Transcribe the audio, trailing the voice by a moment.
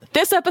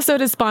This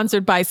episode is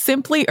sponsored by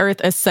Simply Earth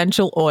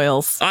Essential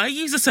Oils. I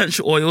use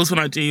essential oils when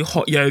I do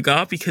hot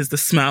yoga because the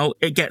smell,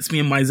 it gets me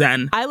in my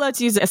zen. I love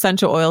to use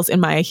essential oils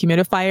in my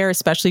humidifier,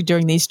 especially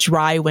during these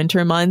dry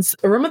winter months.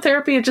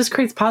 Aromatherapy, it just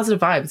creates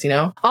positive vibes, you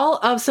know? All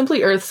of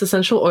Simply Earth's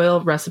essential oil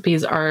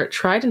recipes are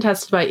tried and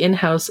tested by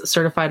in-house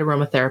certified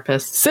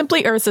aromatherapists.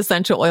 Simply Earth's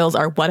essential oils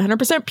are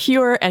 100%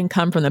 pure and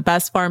come from the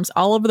best farms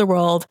all over the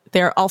world.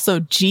 They are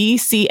also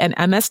GC and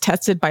MS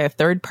tested by a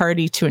third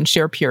party to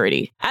ensure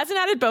purity. As an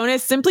added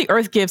bonus, Simply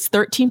Earth gives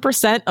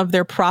 13% of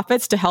their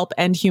profits to help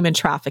end human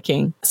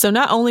trafficking. So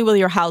not only will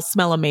your house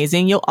smell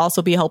amazing, you'll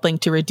also be helping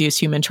to reduce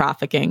human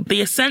trafficking. The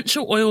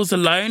essential oils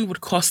alone would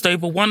cost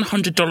over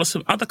 $100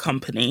 from other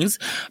companies,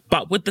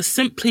 but with the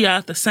Simply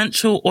Earth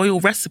Essential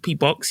Oil Recipe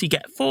Box, you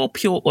get 4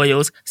 pure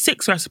oils,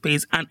 6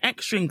 recipes, and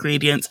extra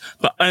ingredients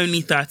for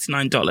only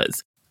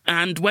 $39.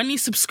 And when you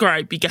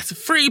subscribe, you get a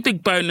free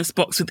big bonus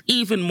box with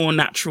even more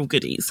natural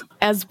goodies.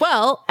 As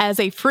well as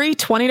a free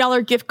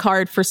 $20 gift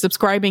card for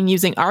subscribing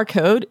using our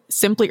code,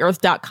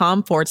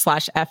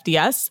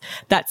 simplyearth.com/FDS.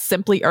 That's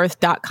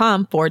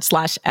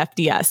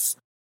simplyearth.com/FDS.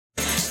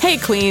 Hey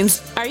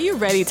Queens, are you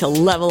ready to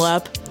level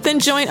up? Then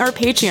join our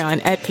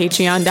Patreon at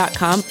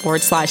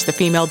patreon.com/The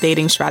Female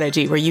Dating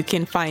Strategy, where you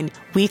can find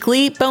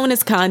weekly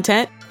bonus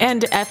content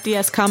and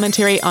FDS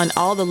commentary on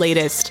all the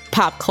latest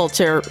pop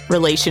culture,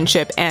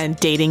 relationship, and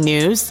dating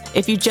news.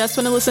 If you just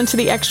want to listen to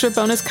the extra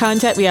bonus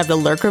content, we have the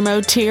Lurker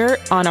Mode tier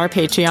on our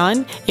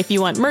Patreon. If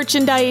you want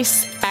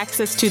merchandise,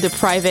 access to the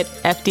private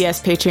FDS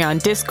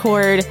Patreon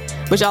Discord,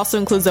 which also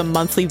includes a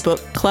monthly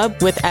book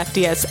club with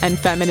FDS and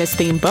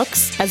feminist-themed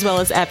books, as well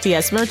as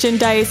FDS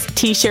merchandise,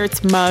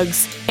 t-shirts,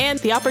 mugs, and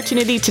the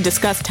opportunity to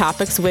discuss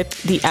topics with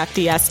the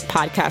FDS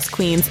Podcast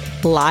Queens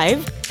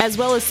live, as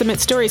well as submit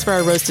stories for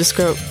our Rose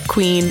Disco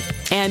Queen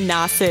and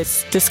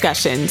Gnosis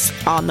discussions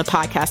on the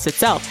podcast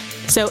itself.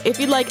 So if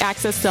you'd like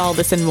access to all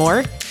this and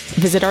more,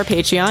 visit our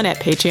Patreon at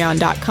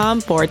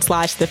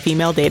patreon.com/The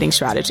Female Dating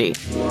Strategy.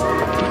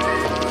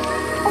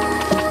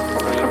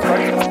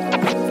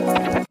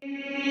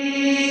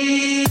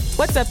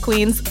 What's up,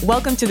 Queens?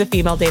 Welcome to the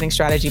Female Dating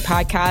Strategy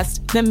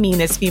Podcast, the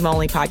meanest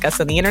female-only podcast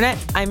on the internet.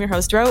 I'm your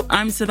host, Ro.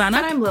 I'm Savannah.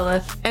 And I'm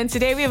Lilith. And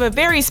today we have a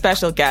very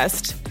special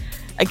guest,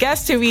 a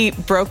guest who we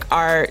broke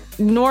our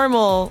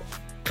normal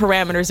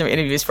parameters of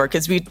interviews for,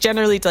 because we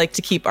generally like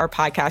to keep our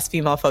podcast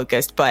female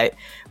focused, but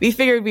we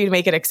figured we'd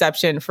make an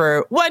exception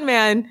for one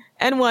man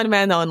and one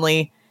man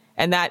only,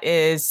 and that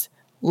is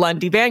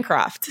Lundy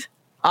Bancroft,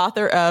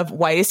 author of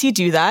Why Does He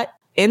Do That?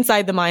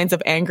 Inside the Minds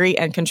of Angry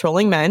and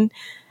Controlling Men.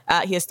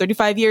 He has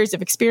 35 years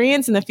of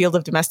experience in the field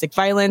of domestic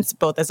violence,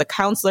 both as a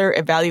counselor,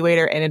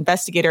 evaluator, and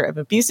investigator of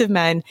abusive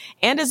men,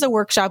 and as a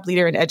workshop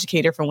leader and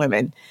educator for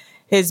women.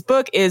 His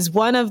book is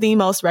one of the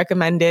most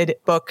recommended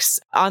books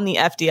on the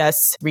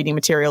FDS reading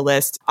material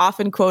list,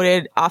 often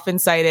quoted, often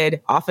cited,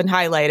 often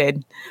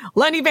highlighted.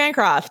 Lundy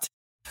Bancroft.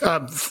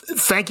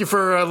 Thank you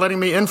for letting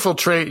me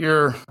infiltrate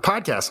your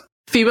podcast.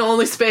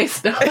 Female-only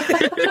space. No.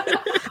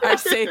 Our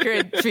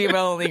sacred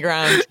female-only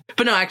ground.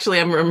 But no, actually,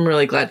 I'm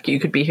really glad you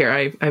could be here.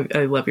 I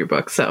love your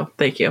book, so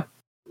thank you.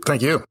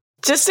 Thank you.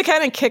 Just to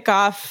kind of kick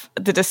off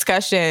the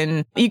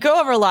discussion, you go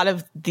over a lot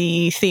of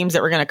the themes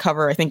that we're going to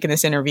cover, I think, in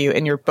this interview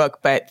in your book.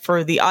 But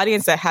for the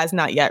audience that has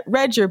not yet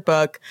read your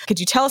book, could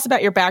you tell us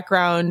about your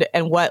background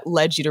and what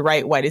led you to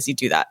write Why Does He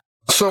Do That?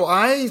 So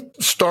I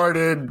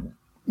started,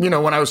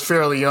 when I was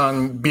fairly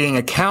young, being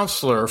a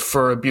counselor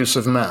for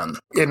abusive men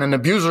in an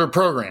abuser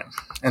program.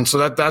 And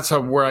so that's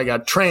where I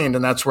got trained,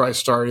 and that's where I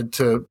started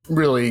to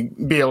really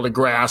be able to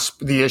grasp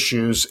the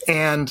issues.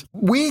 And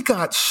we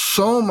got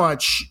so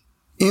much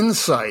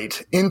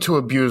insight into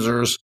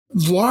abusers,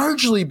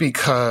 largely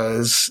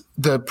because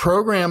the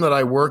program that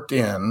I worked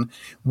in,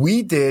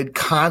 we did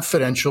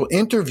confidential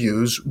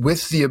interviews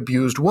with the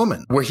abused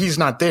woman where he's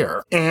not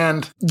there.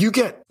 And you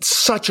get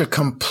such a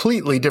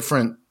completely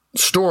different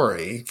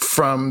story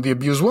from the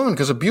abused woman,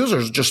 because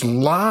abusers just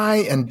lie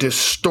and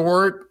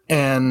distort,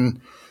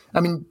 and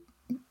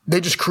they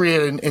just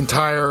create an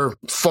entire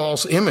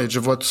false image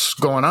of what's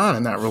going on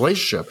in that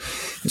relationship.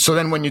 So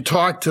then when you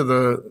talk to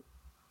the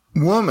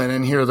woman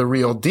and hear the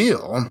real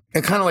deal,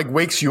 it kind of like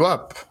wakes you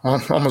up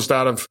almost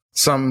out of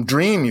some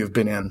dream you've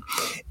been in.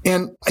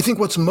 And I think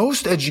what's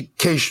most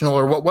educational,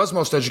 or what was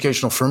most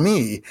educational for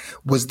me,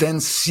 was then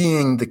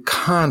seeing the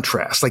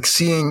contrast, like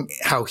seeing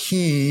how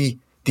the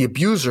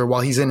abuser,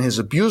 while he's in his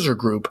abuser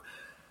group,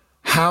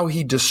 how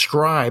he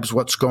describes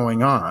what's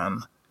going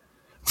on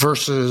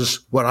versus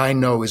what I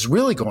know is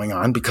really going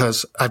on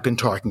because I've been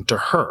talking to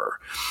her.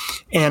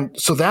 And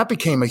so that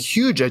became a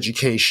huge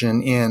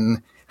education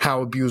in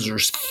how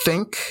abusers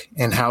think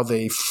and how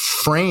they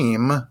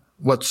frame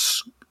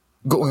what's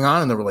going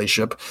on in the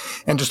relationship,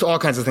 and just all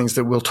kinds of things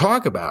that we'll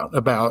talk about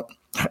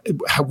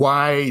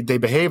why they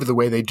behave the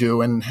way they do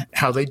and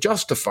how they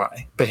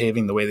justify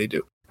behaving the way they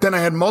do. Then I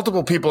had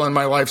multiple people in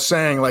my life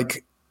saying,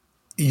 like,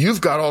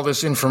 you've got all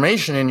this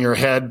information in your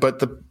head, but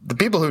the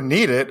people who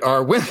need it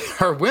are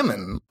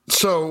women.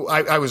 So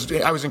I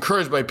was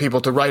encouraged by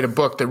people to write a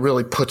book that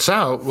really puts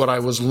out what I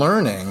was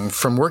learning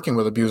from working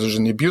with abusers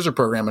in the abuser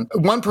program. And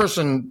one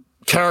person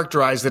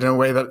characterized it in a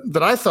way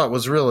that I thought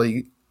was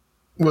really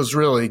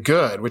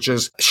good, which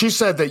is she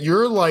said that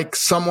you're like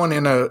someone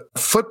in a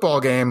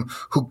football game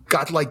who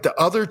got like the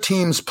other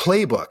team's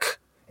playbook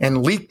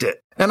and leaked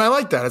it. And I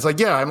like that. It's like,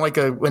 yeah, I'm like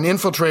an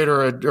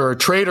infiltrator or a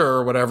traitor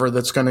or whatever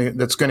that's going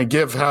to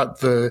give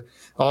out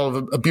all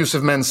of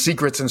abusive men's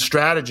secrets and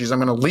strategies. I'm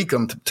going to leak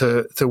them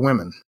to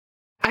women.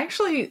 I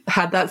actually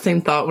had that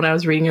same thought when I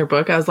was reading your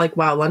book. I was like,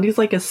 wow, Lundy's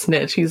like a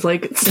snitch. He's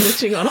like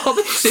snitching on all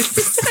the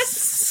secrets.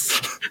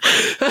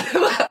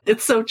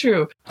 It's so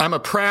true. I'm a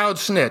proud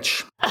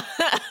snitch.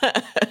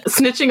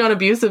 Snitching on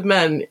abusive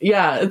men.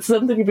 Yeah, it's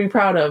something to be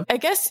proud of. I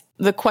guess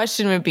the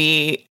question would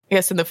be, I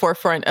guess in the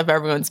forefront of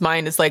everyone's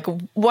mind is like,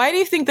 why do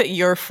you think that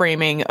your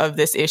framing of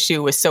this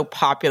issue was so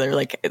popular?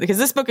 Like, because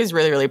this book is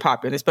really, really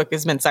popular. This book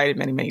has been cited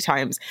many, many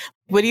times.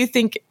 What do you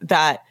think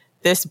that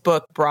this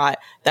book brought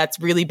that's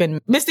really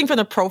been missing from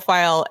the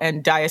profile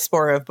and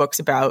diaspora of books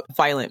about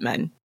violent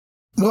men?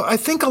 Well, I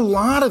think a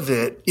lot of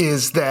it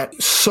is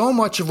that so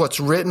much of what's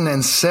written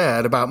and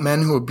said about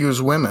men who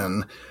abuse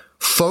women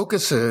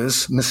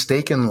focuses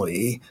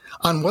mistakenly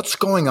on what's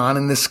going on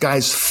in this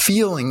guy's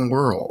feeling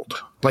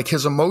world, like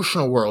his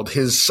emotional world,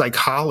 his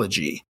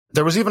psychology.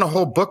 There was even a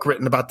whole book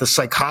written about the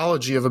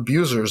psychology of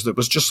abusers that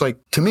was just like,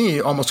 to me,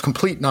 almost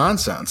complete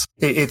nonsense.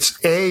 It's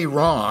A,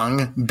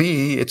 wrong,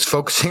 B, it's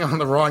focusing on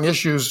the wrong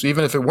issues,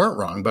 even if it weren't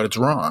wrong, but it's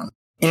wrong.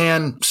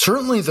 And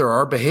certainly there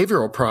are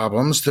behavioral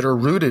problems that are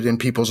rooted in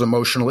people's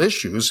emotional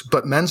issues,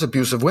 but men's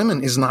abuse of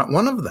women is not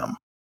one of them.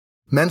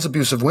 Men's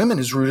abuse of women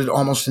is rooted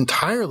almost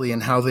entirely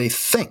in how they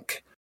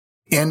think.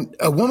 And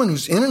a woman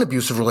who's in an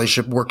abusive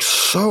relationship works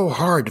so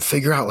hard to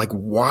figure out, like,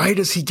 why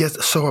does he get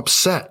so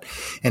upset?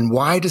 And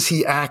why does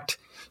he act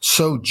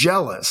so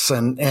jealous?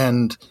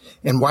 And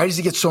why does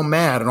he get so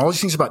mad? And all these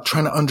things about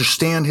trying to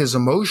understand his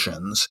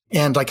emotions.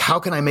 And like, how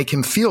can I make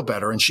him feel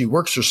better? And she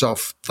works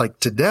herself like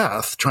to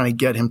death trying to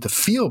get him to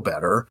feel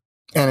better.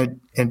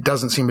 And it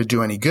doesn't seem to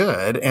do any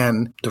good.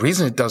 And the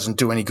reason it doesn't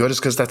do any good is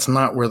because that's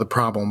not where the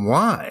problem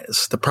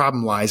lies. The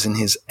problem lies in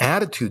his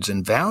attitudes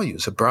and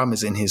values. The problem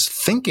is in his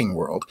thinking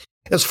world.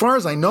 As far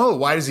as I know,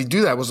 Why Does He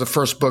Do That was the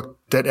first book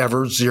that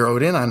ever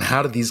zeroed in on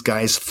how do these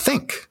guys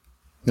think,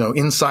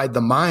 inside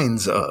the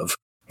minds of.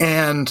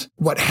 And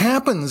what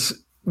happens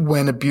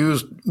when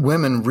abused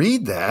women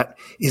read that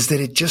is that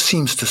it just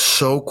seems to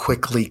so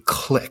quickly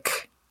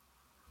click.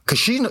 Because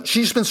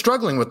she's been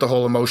struggling with the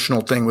whole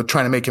emotional thing with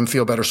trying to make him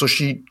feel better. So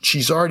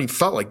she's already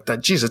felt like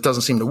that, geez, it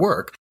doesn't seem to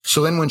work.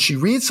 So then when she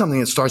reads something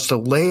that starts to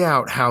lay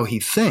out how he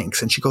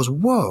thinks, and she goes,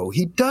 whoa,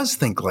 he does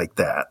think like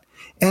that.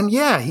 And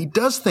yeah, he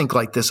does think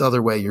like this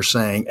other way you're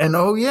saying. And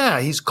oh yeah,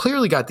 he's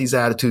clearly got these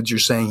attitudes you're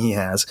saying he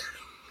has.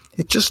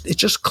 It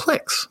just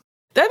clicks.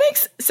 That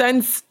makes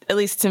sense, at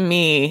least to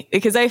me,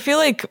 because I feel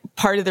like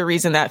part of the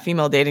reason that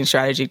female dating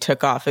strategy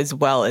took off as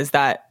well is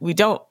that we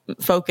don't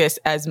focus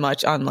as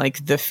much on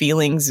like the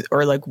feelings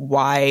or like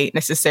why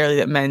necessarily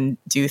that men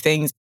do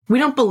things. We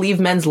don't believe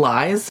men's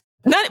lies.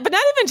 But not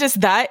even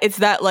just that. It's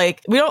that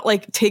like we don't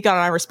like take on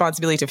our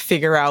responsibility to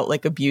figure out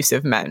like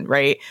abusive men,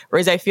 right?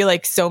 Whereas I feel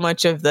like so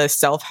much of the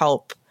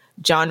self-help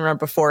genre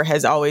before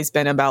has always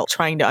been about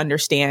trying to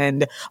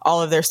understand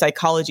all of their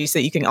psychology so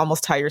that you can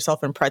almost tie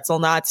yourself in pretzel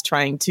knots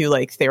trying to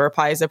like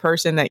therapize a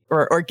person that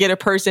or get a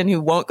person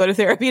who won't go to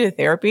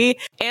therapy,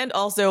 and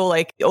also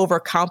like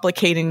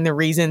overcomplicating the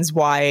reasons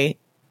why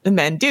the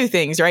men do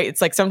things, right?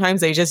 It's like sometimes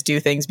they just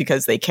do things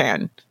because they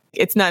can.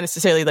 It's not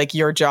necessarily like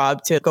your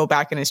job to go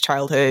back in his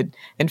childhood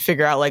and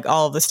figure out like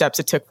all of the steps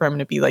it took for him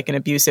to be like an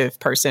abusive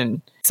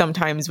person.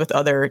 Sometimes with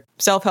other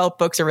self-help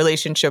books or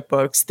relationship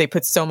books, they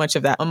put so much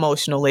of that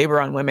emotional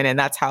labor on women. And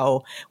that's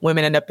how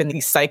women end up in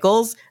these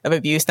cycles of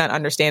abuse, not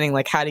understanding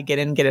like how to get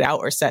in, get it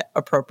out, or set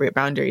appropriate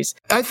boundaries.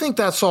 I think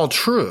that's all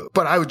true.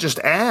 But I would just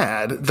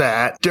add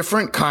that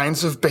different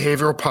kinds of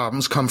behavioral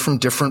problems come from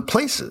different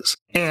places.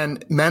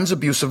 And men's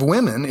abuse of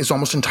women is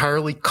almost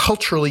entirely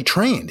culturally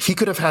trained. He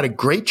could have had a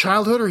great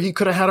childhood or he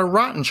could have had a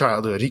rotten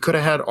childhood. He could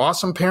have had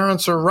awesome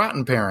parents or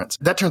rotten parents.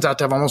 That turns out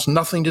to have almost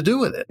nothing to do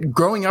with it.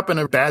 Growing up in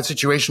a bad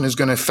situation is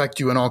going to affect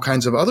you in all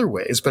kinds of other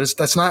ways, but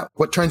that's not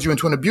what turns you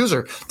into an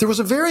abuser. There was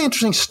a very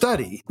interesting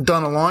study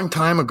done a long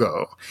time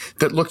ago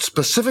that looked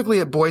specifically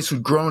at boys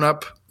who'd grown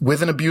up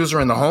with an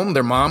abuser in the home.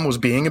 Their mom was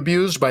being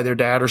abused by their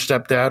dad or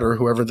stepdad or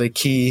whoever the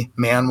key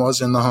man was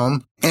in the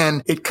home.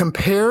 And it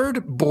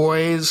compared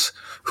boys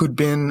who'd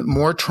been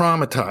more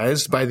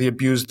traumatized by the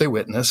abuse they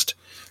witnessed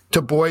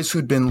to boys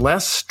who'd been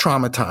less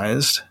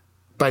traumatized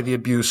by the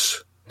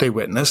abuse they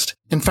witnessed,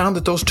 and found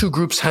that those two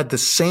groups had the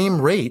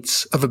same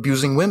rates of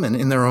abusing women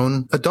in their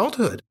own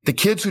adulthood. The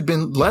kids who'd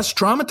been less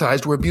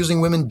traumatized were abusing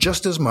women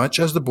just as much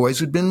as the boys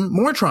who'd been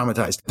more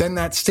traumatized. Then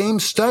that same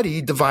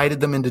study divided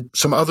them into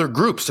some other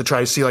groups to try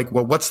to see like,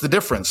 well, what's the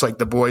difference? Like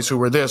the boys who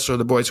were this or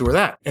the boys who were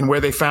that. And where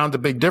they found the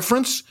big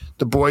difference,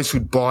 the boys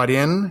who'd bought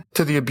in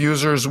to the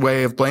abuser's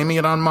way of blaming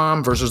it on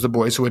mom versus the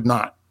boys who had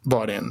not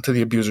bought in to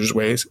the abuser's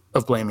ways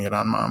of blaming it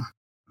on mom.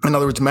 In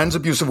other words, men's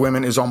abuse of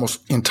women is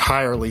almost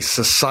entirely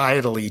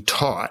societally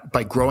taught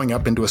by growing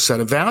up into a set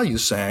of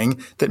values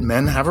saying that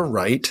men have a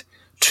right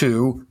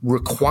to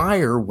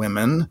require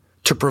women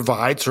to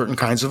provide certain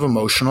kinds of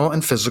emotional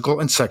and physical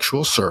and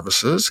sexual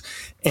services,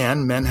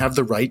 and men have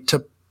the right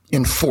to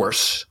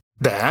enforce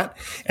that.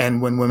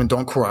 And when women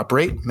don't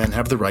cooperate, men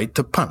have the right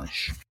to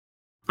punish.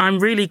 I'm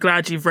really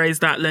glad you've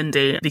raised that,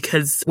 Lundy,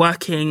 because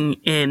working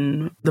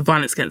in the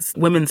violence against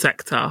women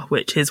sector,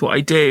 which is what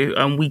I do,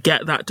 we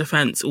get that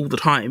defense all the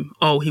time.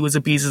 Oh, he was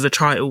abused as a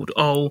child.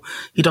 Oh,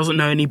 he doesn't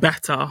know any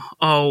better.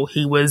 Oh,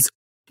 he was,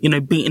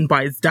 beaten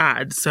by his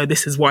dad. So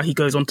this is why he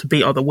goes on to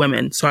beat other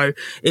women. So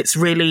it's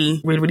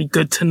really, really, really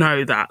good to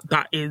know that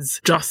that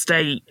is just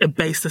a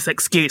baseless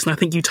excuse. And I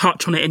think you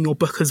touch on it in your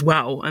book as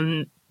well.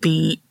 And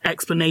the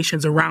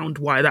explanations around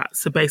why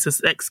that's a baseless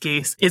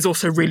excuse is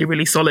also really,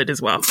 really solid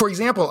as well. For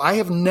example, I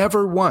have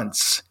never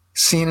once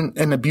seen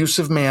an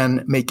abusive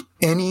man make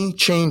any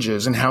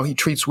changes in how he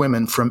treats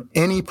women from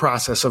any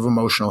process of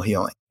emotional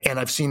healing. And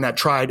I've seen that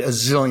tried a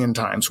zillion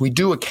times. We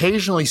do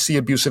occasionally see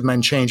abusive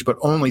men change, but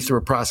only through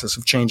a process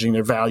of changing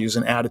their values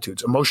and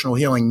attitudes. Emotional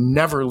healing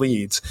never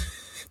leads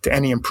to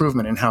any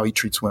improvement in how he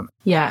treats women.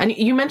 Yeah, and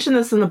you mentioned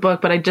this in the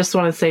book, but I just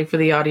want to say for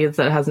the audience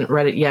that hasn't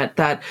read it yet,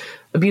 that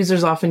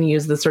abusers often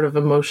use this sort of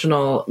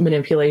emotional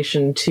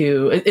manipulation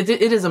it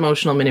is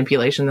emotional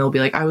manipulation. They'll be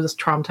like, I was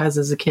traumatized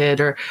as a kid,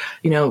 or,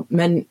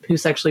 men who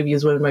sexually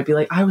abuse women might be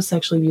like, I was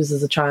sexually abused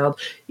as a child,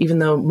 even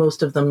though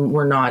most of them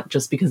were not,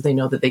 just because they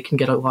know that they can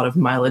get a lot of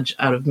mileage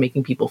out of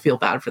making people feel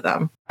bad for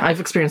them. I've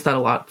experienced that a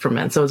lot from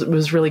men. So it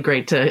was really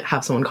great to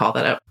have someone call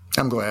that out.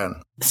 I'm glad.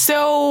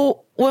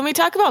 So when we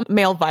talk about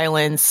male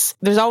violence,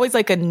 there's always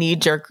like a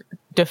knee-jerk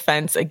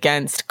defense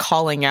against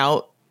calling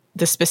out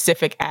the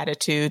specific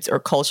attitudes or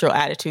cultural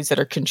attitudes that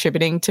are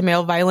contributing to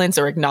male violence,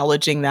 or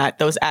acknowledging that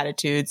those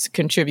attitudes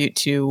contribute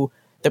to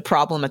the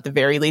problem at the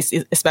very least,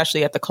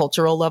 especially at the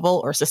cultural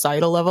level or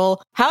societal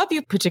level. How have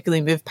you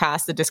particularly moved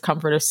past the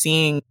discomfort of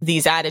seeing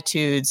these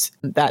attitudes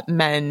that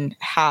men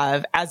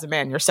have as a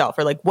man yourself?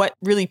 Or like what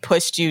really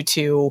pushed you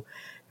to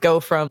go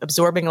from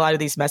absorbing a lot of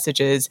these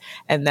messages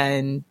and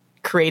then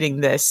creating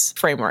this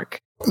framework?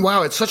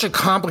 Wow, it's such a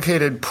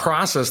complicated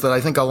process that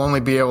I think I'll only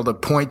be able to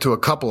point to a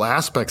couple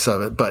aspects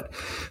of it. But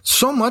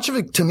so much of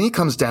it to me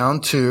comes down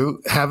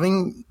to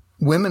having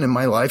women in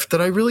my life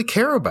that I really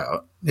care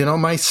about.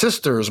 My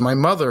sisters, my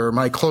mother,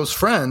 my close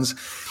friends,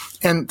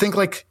 and think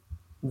like,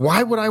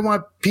 why would I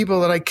want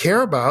people that I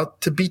care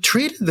about to be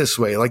treated this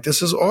way? Like,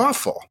 this is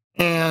awful.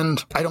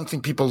 And I don't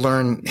think people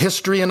learn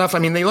history enough. I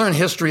mean, they learn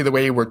history the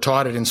way we're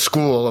taught it in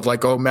school of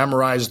like,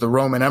 memorize the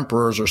Roman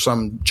emperors or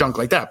some junk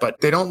like that. But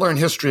they don't learn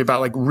history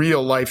about like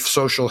real life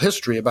social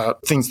history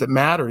about things that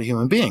matter to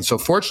human beings. So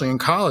fortunately in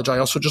college, I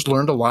also just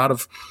learned a lot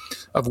of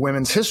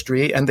women's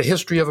history and the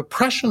history of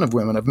oppression of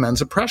women, of men's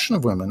oppression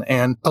of women.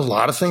 And a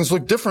lot of things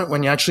look different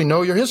when you actually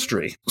know your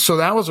history. So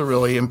that was a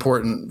really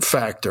important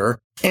factor.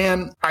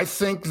 And I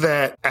think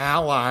that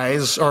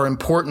allies are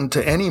important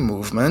to any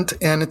movement.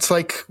 And it's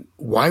like,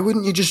 why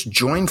wouldn't you just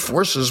join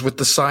forces with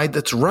the side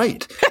that's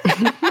right?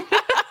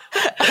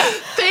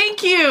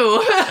 Thank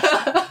you.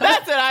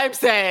 That's what I'm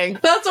saying.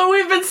 That's what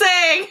we've been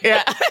saying.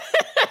 Yeah.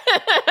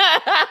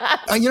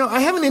 I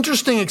have an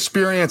interesting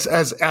experience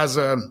as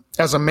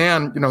a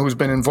man, who's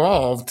been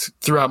involved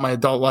throughout my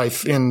adult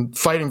life in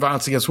fighting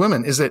violence against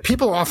women, is that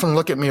people often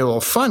look at me a little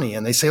funny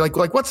and they say like,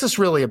 what's this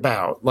really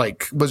about?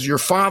 Like, was your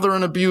father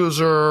an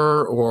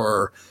abuser,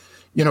 or,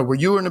 were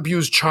you an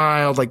abused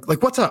child?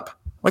 Like, what's up?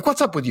 Like,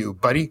 what's up with you,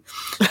 buddy?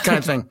 Kind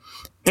of thing.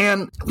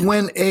 And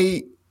when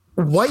a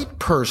white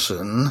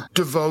person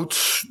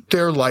devotes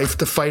their life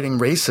to fighting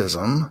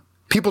racism,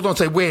 people don't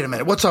say, wait a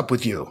minute, what's up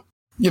with you?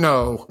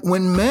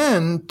 When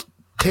men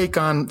take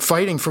on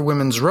fighting for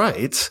women's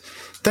rights,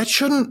 that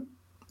shouldn't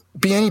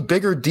be any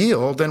bigger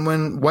deal than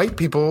when white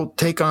people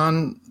take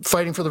on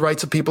fighting for the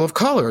rights of people of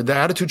color. The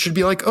attitude should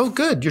be like, oh,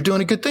 good, you're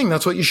doing a good thing.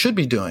 That's what you should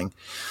be doing.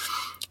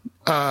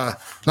 Not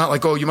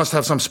like, oh, you must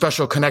have some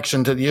special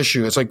connection to the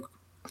issue. It's like,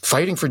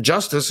 fighting for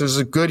justice is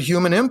a good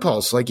human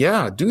impulse. Like,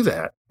 yeah, do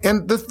that.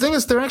 And the thing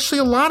is, there are actually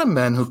a lot of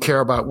men who care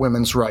about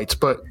women's rights,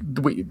 but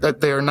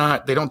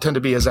they don't tend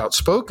to be as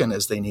outspoken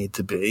as they need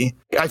to be.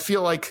 I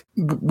feel like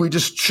we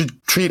just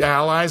should treat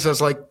allies as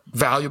like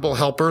valuable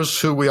helpers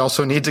who we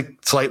also need to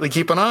slightly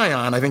keep an eye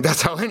on. I think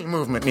that's how any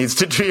movement needs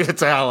to treat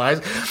its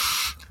allies.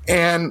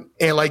 And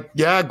like,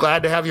 yeah,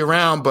 glad to have you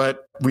around,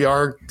 but we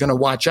are going to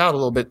watch out a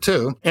little bit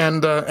too,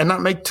 and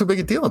not make too big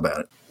a deal about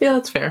it. Yeah,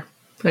 that's fair.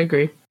 I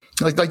agree.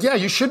 Like, yeah,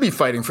 you should be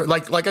fighting for,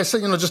 like I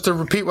said, just to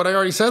repeat what I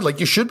already said,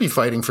 like, you should be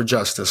fighting for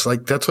justice.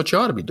 Like, that's what you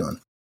ought to be doing.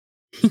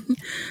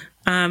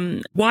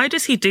 Why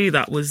does he do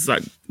that was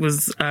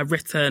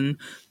written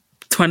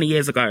 20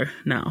 years ago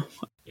now.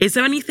 Is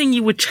there anything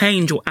you would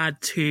change or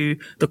add to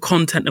the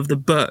content of the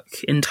book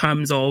in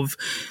terms of,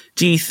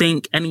 do you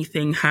think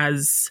anything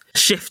has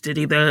shifted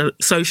either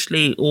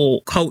socially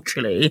or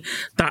culturally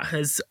that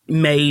has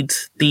made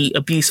the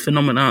abuse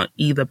phenomena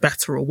either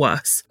better or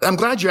worse? I'm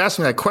glad you asked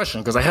me that question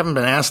because I haven't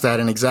been asked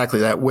that in exactly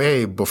that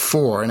way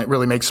before. And it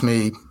really makes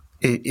me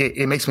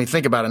it makes me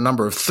think about a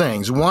number of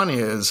things. One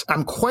is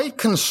I'm quite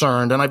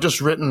concerned, and I've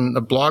just written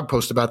a blog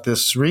post about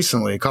this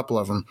recently, a couple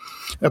of them,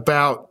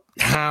 about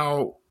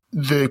how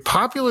the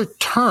popular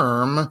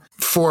term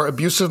for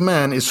abusive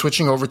men is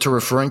switching over to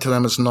referring to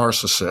them as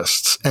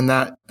narcissists. And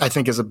that, I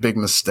think, is a big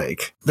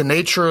mistake. The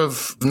nature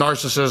of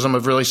narcissism,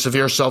 of really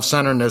severe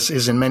self-centeredness,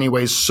 is in many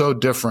ways so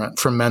different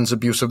from men's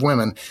abuse of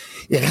women.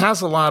 It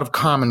has a lot of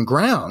common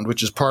ground,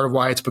 which is part of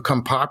why it's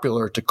become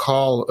popular to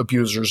call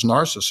abusers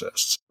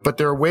narcissists. But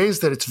there are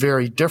ways that it's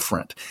very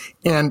different.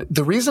 And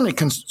the reason it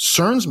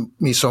concerns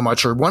me so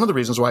much, or one of the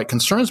reasons why it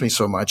concerns me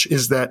so much,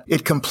 is that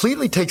it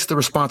completely takes the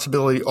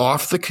responsibility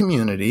off the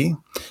community.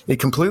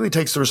 It completely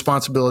takes the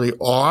responsibility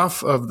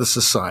off of the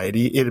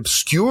society. It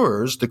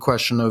obscures the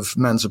question of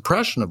men's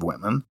oppression of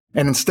women.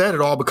 And instead, it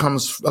all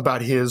becomes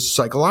about his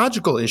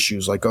psychological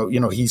issues, like, oh,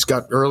 he's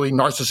got early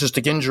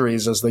narcissistic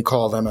injuries, as they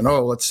call them, and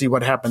let's see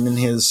what happened in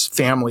his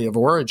family of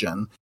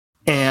origin.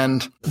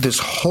 And this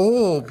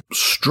whole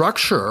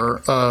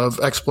structure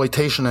of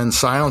exploitation and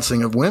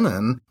silencing of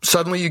women,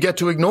 suddenly you get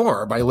to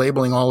ignore by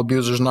labeling all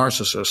abusers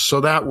narcissists. So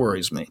that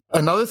worries me.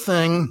 Another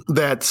thing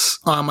that's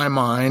on my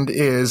mind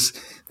is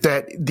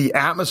that the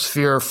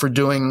atmosphere for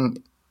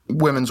doing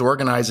women's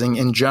organizing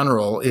in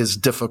general is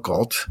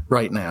difficult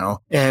right now.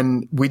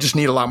 And we just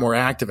need a lot more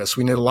activists.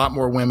 We need a lot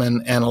more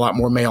women and a lot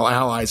more male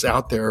allies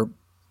out there,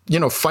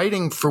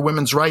 fighting for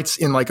women's rights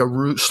in like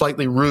a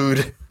slightly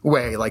rude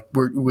way. Like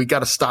we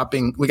got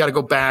to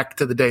go back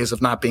to the days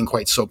of not being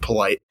quite so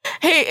polite.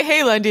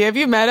 Hey, Lundy, have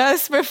you met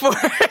us before?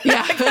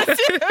 Yeah.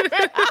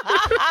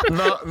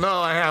 No,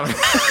 I haven't.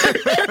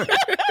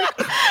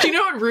 Do you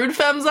know what rude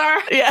femmes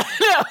are? Yeah.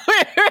 No.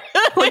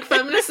 Like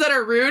feminists that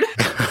are rude?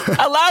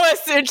 Allow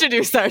us to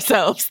introduce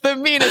ourselves. The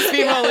meanest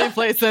female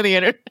place on the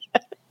internet.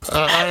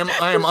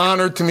 I am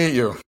honored to meet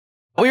you.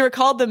 We were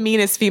called the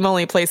meanest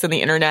female-only place on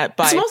the internet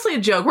by... It's mostly a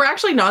joke. We're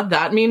actually not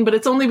that mean, but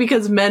it's only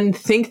because men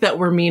think that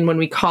we're mean when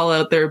we call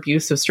out their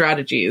abusive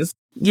strategies.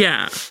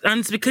 Yeah, and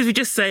it's because we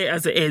just say it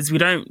as it is. We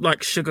don't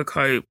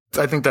sugarcoat.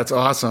 I think that's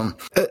awesome.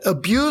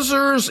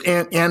 Abusers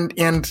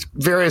and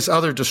various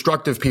other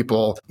destructive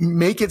people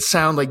make it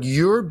sound like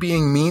you're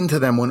being mean to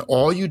them when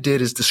all you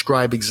did is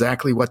describe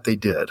exactly what they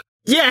did.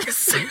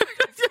 Yes.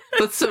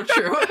 That's so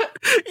true.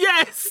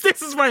 Yes,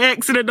 this is my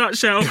ex in a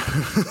nutshell.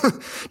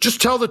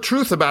 Just tell the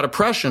truth about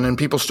oppression and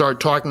people start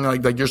talking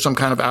like you're some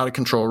kind of out of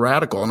control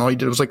radical. And all you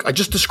did was I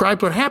just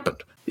described what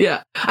happened.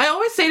 Yeah. I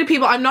always say to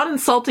people, I'm not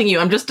insulting you.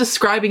 I'm just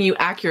describing you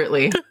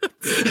accurately.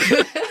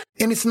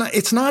 And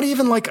it's not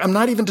even like I'm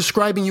not even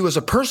describing you as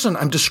a person.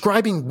 I'm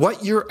describing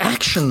what your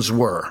actions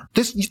were.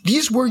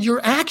 These were your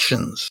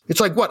actions.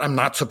 It's like, what? I'm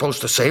not supposed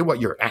to say what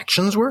your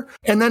actions were?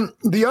 And then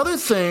the other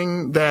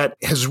thing that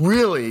has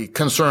really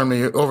concerned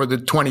me over the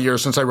 20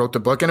 years since I wrote the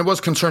book, and it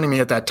was concerning me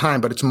at that time,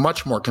 but it's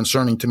much more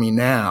concerning to me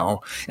now.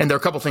 And there are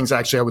a couple of things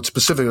actually I would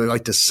specifically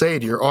like to say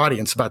to your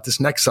audience about this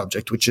next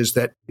subject, which is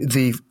that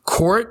the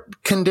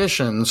court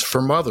conditions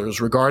for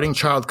mothers regarding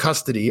child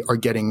custody are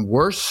getting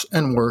worse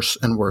and worse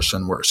and worse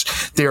and worse.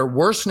 They are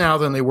worse now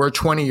than they were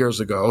 20 years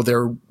ago.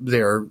 They're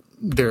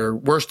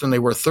worse than they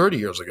were 30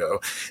 years ago.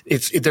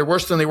 They're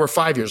worse than they were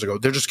 5 years ago.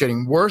 They're just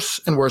getting worse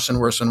and worse and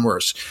worse and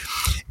worse.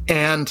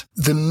 And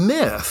the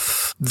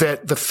myth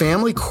that the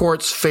family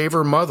courts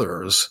favor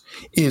mothers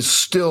is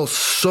still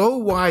so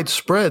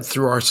widespread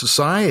through our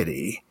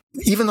society,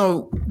 even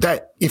though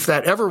that if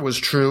that ever was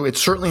true, it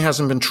certainly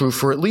hasn't been true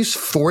for at least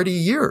 40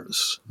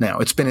 years now.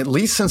 It's been at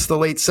least since the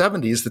late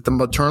 70s that the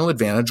maternal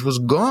advantage was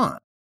gone.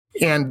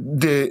 And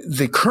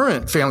the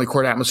current family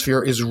court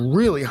atmosphere is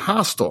really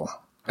hostile,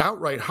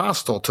 outright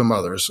hostile to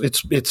mothers.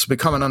 It's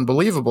become an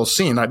unbelievable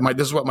scene.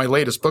 This is what my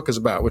latest book is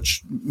about,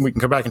 which we can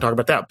come back and talk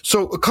about that.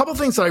 So a couple of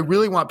things that I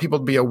really want people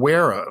to be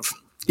aware of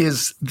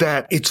is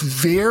that it's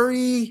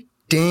very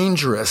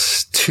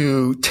dangerous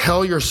to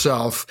tell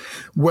yourself,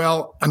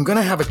 well, I'm going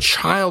to have a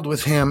child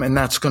with him and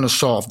that's going to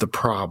solve the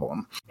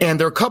problem. And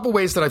there are a couple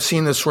ways that I've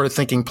seen this sort of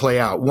thinking play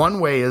out.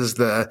 One way is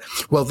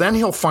well, then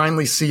he'll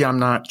finally see I'm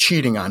not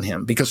cheating on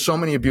him, because so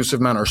many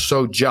abusive men are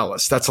so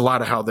jealous. That's a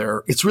lot of how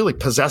it's really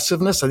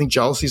possessiveness. I think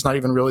jealousy is not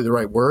even really the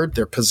right word.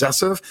 They're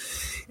possessive.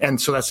 And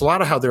so that's a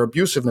lot of how their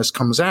abusiveness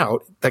comes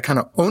out. That kind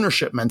of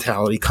ownership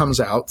mentality comes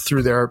out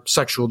through their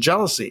sexual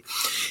jealousy.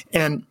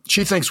 And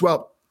she thinks,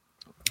 well,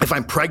 if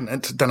I'm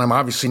pregnant, then I'm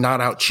obviously not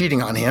out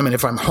cheating on him. And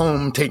if I'm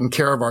home taking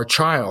care of our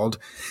child,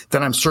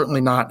 then I'm certainly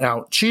not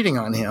out cheating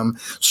on him.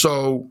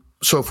 So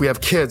if we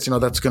have kids,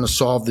 that's going to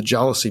solve the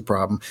jealousy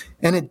problem.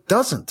 And it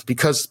doesn't,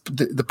 because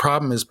the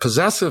problem is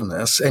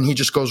possessiveness. And he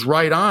just goes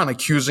right on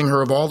accusing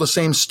her of all the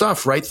same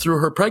stuff right through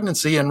her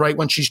pregnancy and right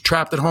when she's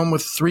trapped at home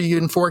with 3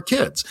 and 4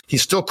 kids.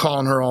 He's still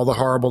calling her all the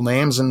horrible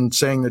names and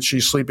saying that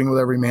she's sleeping with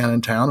every man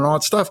in town and all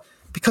that stuff,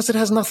 because it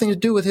has nothing to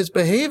do with his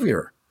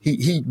behavior.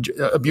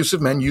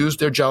 Abusive men use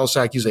their jealous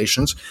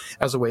accusations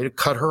as a way to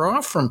cut her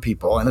off from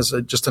people and as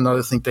just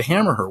another thing to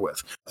hammer her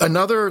with.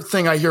 Another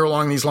thing I hear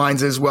along these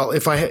lines is, well,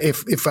 if I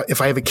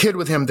have a kid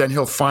with him, then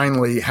he'll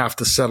finally have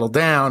to settle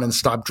down and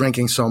stop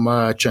drinking so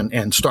much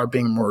and start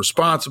being more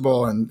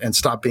responsible and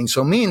stop being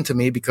so mean to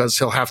me because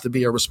he'll have to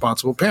be a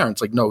responsible parent.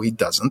 It's like, no, he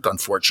doesn't.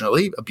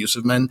 Unfortunately,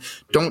 abusive men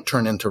don't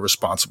turn into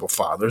responsible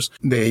fathers.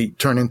 They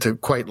turn into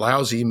quite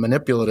lousy,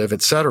 manipulative,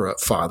 etc.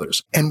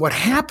 fathers. And what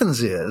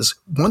happens is,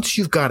 once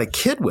you've got a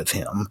kid with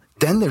him,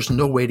 then there's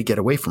no way to get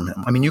away from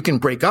him. I mean, you can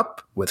break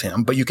up with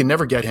him, but you can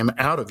never get him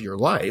out of your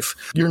life.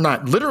 You're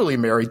not literally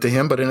married to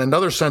him, but in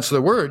another sense of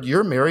the word,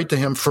 you're married to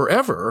him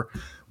forever.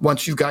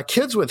 Once you've got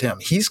kids with him,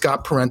 he's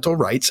got parental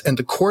rights, and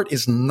the court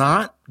is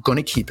not going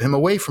to keep him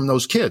away from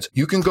those kids.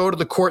 You can go to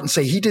the court and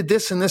say, he did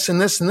this and this and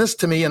this and this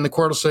to me, and the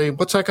court will say,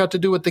 what's that got to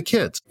do with the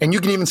kids? And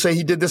you can even say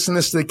he did this and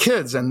this to the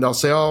kids, and they'll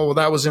say, oh, well,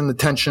 that was in the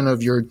tension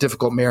of your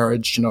difficult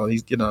marriage.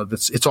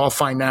 It's all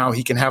fine now.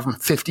 He can have them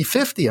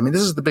 50-50. I mean,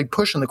 this is the big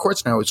push in the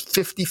courts now, is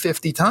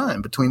 50-50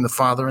 time between the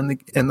father and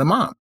the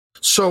mom.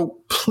 So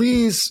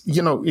please,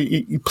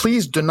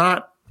 please do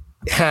not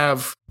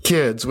have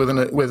kids with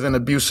an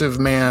abusive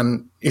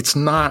man. It's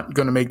not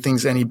going to make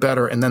things any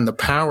better. And then the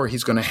power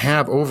he's going to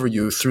have over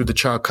you through the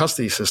child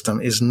custody system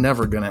is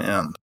never going to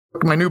end.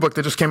 My new book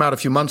that just came out a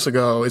few months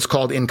ago is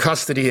called In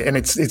Custody, and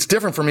it's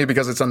different for me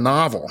because it's a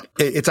novel.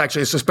 It's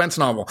actually a suspense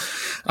novel.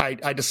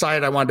 I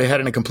decided I wanted to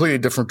head in a completely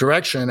different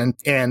direction,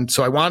 and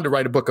so I wanted to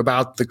write a book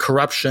about the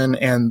corruption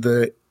and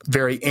the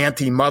very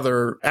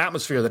anti-mother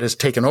atmosphere that has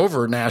taken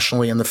over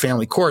nationally in the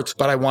family courts,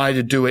 but I wanted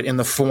to do it in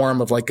the form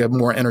of like a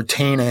more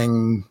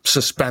entertaining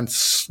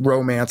suspense,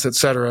 romance,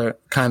 etc.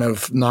 kind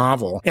of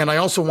novel. And I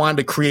also wanted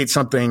to create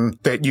something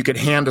that you could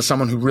hand to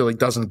someone who really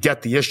doesn't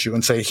get the issue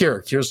and say,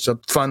 here's a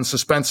fun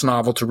suspense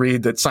novel to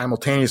read that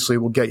simultaneously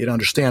will get you to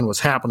understand what's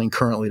happening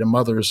currently to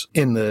mothers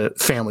in the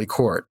family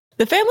court.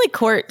 The family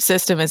court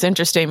system is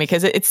interesting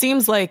because it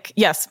seems like,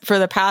 yes, for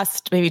the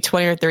past maybe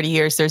 20 or 30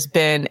 years, there's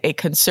been a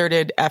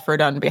concerted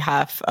effort on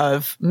behalf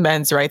of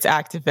men's rights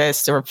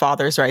activists or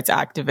fathers' rights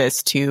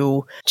activists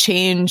to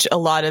change a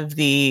lot of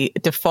the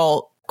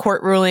default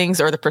court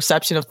rulings or the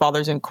perception of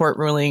fathers in court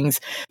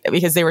rulings,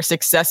 because they were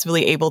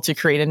successfully able to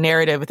create a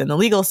narrative within the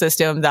legal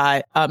system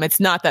that it's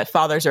not that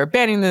fathers are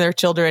abandoning their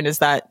children, is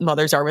that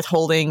mothers are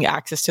withholding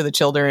access to the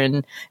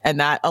children, and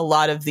that a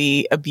lot of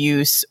the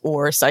abuse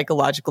or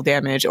psychological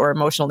damage or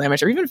emotional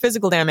damage or even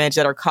physical damage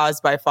that are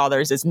caused by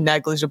fathers is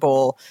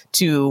negligible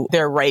to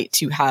their right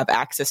to have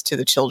access to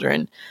the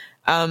children.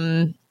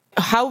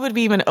 How would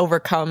we even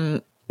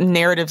overcome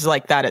narratives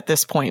like that at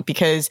this point?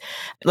 Because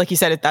like you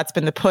said, that's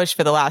been the push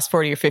for the last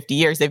 40 or 50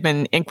 years. They've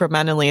been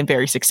incrementally and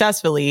very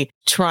successfully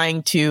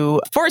trying to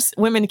force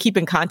women to keep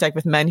in contact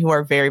with men who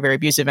are very, very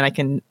abusive. And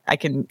I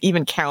can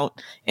even count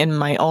in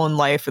my own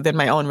life, within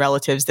my own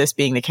relatives, this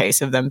being the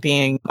case of them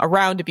being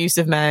around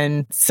abusive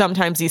men.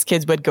 Sometimes these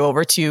kids would go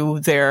over to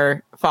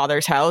their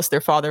father's house.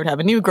 Their father would have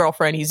a new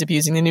girlfriend. He's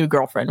abusing the new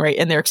girlfriend, right?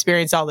 And they're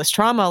experiencing all this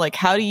trauma. Like,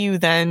 how do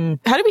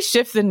we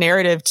shift the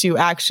narrative to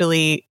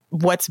actually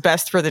what's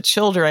best for the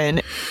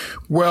children?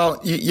 Well,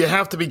 you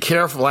have to be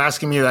careful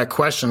asking me that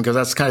question, because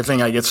that's the kind of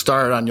thing I get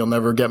started on. You'll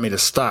never get me to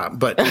stop.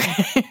 But,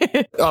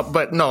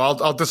 but no,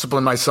 I'll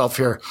discipline myself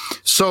here.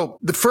 So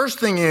the first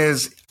thing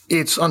is,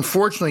 it's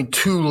unfortunately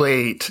too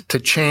late to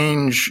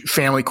change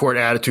family court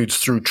attitudes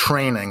through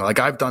training. Like,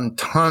 I've done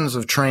tons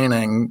of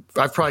training.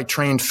 I've probably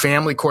trained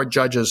family court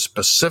judges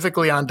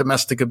specifically on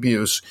domestic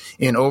abuse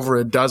in over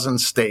a dozen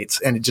states,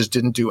 and it just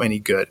didn't do any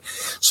good.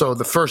 So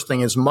the first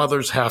thing is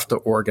mothers have to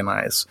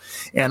organize.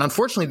 And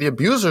unfortunately, the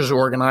abusers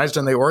organized,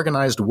 and they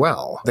organized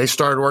well. They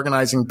started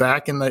organizing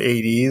back in the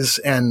 80s,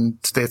 and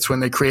that's when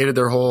they created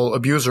their whole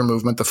abuser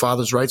movement, the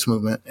fathers' rights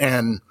movement.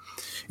 And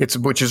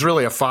which is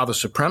really a father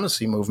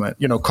supremacy movement.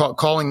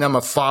 Calling them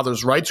a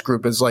fathers' rights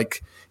group is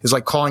like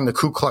calling the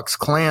Ku Klux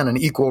Klan an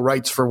equal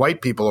rights for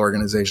white people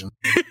organization.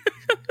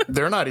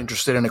 They're not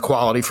interested in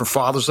equality for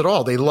fathers at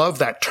all. They love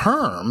that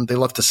term. They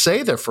love to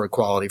say they're for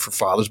equality for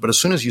fathers, but as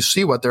soon as you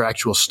see what their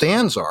actual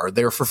stands are,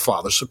 they're for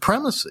father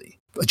supremacy.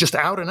 Just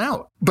out and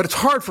out. But it's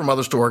hard for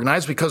mothers to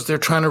organize because they're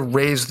trying to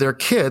raise their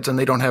kids and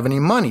they don't have any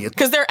money.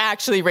 Because they're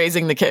actually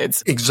raising the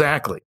kids.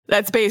 Exactly.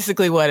 That's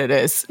basically what it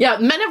is. Yeah,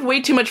 men have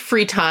way too much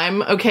free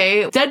time,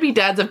 okay? Deadbeat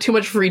dads have too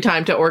much free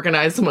time to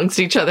organize amongst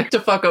each other to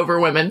fuck over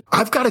women.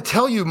 I've got to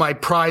tell you my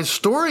prize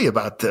story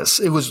about this.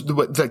 It was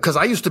because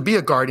I used to be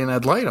a guardian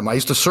ad litem. I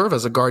used to serve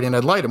as a guardian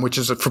ad litem, which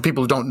is, for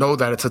people who don't know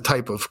that, it's a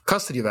type of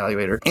custody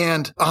evaluator.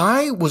 And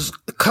I was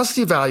a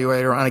custody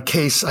evaluator on a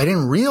case I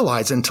didn't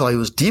realize until I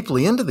was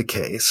deeply into the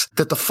case,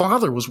 that the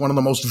father was one of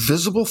the most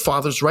visible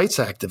fathers' rights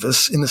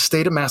activists in the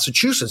state of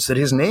Massachusetts, that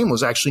his name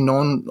was actually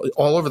known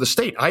all over the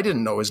state. I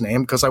didn't know his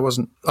name because I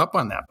wasn't up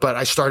on that. But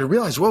I started to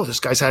realize, whoa, this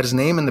guy's had his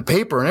name in the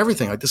paper and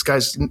everything. Like, this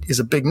guy's is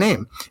a big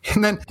name.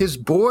 And then his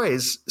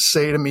boys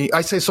say to me,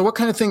 I say, so what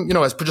kind of thing,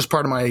 as just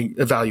part of my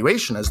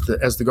evaluation as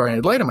the guardian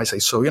ad litem, I say,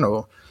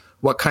 so,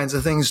 what kinds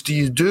of things do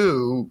you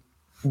do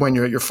when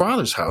you're at your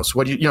father's house?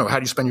 What do how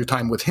do you spend your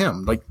time with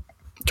him? Like,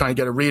 trying to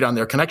get a read on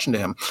their connection to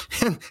him.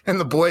 And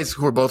the boys,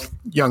 who are both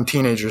young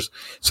teenagers,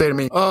 say to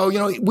me, oh,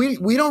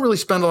 we don't really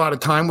spend a lot of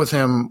time with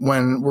him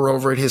when we're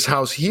over at his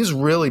house. He's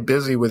really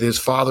busy with his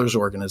father's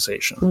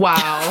organization.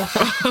 Wow.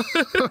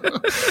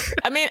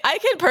 I mean, I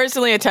can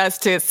personally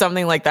attest to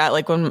something like that.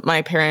 Like when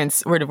my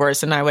parents were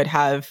divorced and I would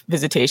have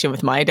visitation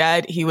with my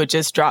dad, he would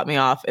just drop me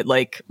off at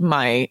like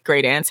my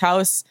great aunt's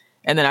house.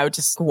 And then I would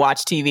just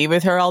watch TV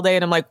with her all day.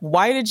 And I'm like,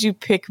 why did you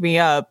pick me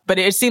up? But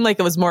it seemed like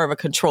it was more of a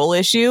control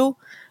issue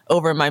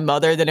over my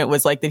mother than it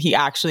was like that he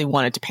actually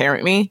wanted to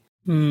parent me.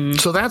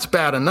 So that's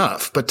bad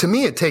enough. But to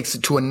me, it takes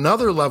it to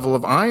another level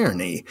of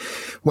irony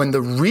when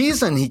the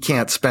reason he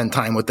can't spend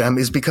time with them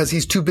is because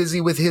he's too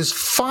busy with his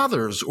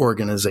father's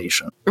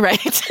organization.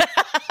 Right.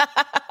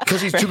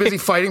 Because he's too busy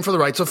fighting for the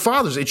rights of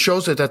fathers. It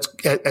shows that that's,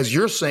 as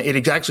you're saying, it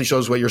exactly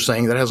shows what you're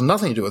saying, that has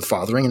nothing to do with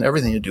fathering and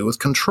everything to do with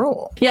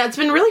control. Yeah, it's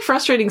been really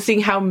frustrating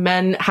seeing how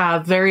men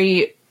have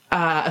very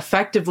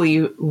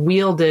effectively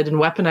wielded and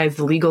weaponized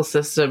the legal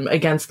system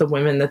against the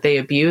women that they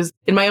abuse.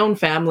 In my own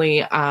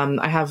family,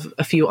 I have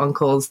a few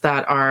uncles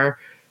that are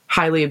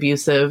highly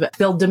abusive.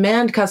 They'll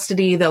demand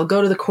custody. They'll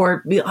go to the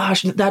court. Be, oh,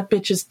 that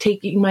bitch is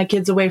taking my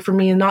kids away from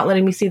me and not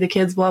letting me see the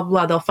kids, blah,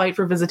 blah. They'll fight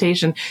for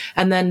visitation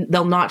and then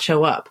they'll not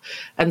show up.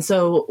 And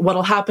so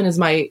what'll happen is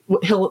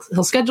he'll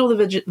schedule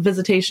the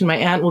visitation. My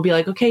aunt will be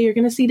like, okay, you're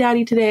going to see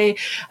daddy today.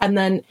 And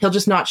then he'll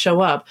just not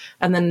show up.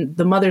 And then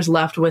the mother's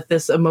left with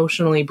this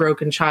emotionally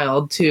broken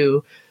child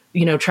to,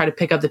 try to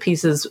pick up the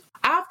pieces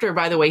after,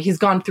 by the way, he's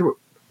gone through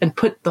and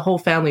put the whole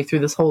family through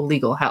this whole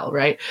legal hell.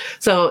 Right.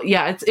 So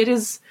yeah, it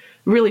is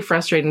really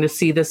frustrating to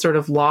see this sort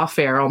of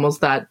lawfare almost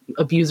that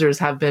abusers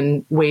have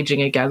been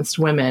waging against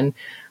women.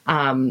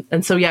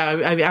 And so, yeah,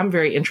 I'm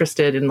very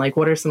interested in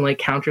what are some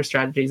counter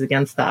strategies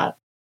against that?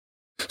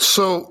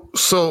 So,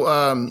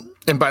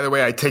 and by the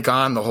way, I take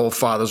on the whole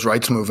father's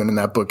rights movement in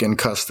that book, In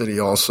Custody,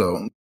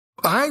 also.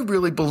 I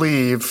really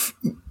believe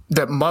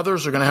that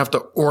mothers are going to have to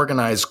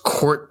organize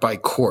court by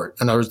court.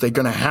 In other words, they're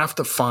going to have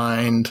to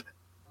find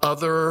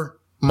other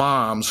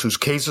moms whose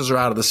cases are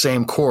out of the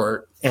same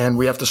court, and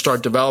we have to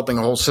start developing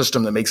a whole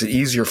system that makes it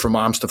easier for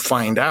moms to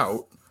find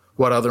out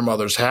what other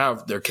mothers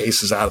have their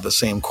cases out of the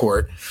same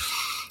court,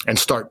 and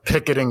start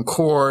picketing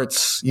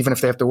courts, even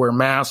if they have to wear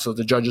masks so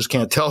the judges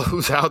can't tell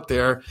who's out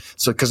there,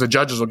 so because the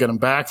judges will get them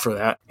back for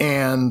that,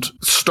 and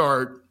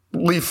start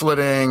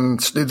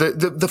leafleting.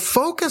 The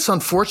focus,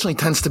 unfortunately,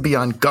 tends to be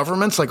on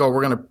governments, like, oh,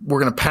 we're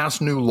gonna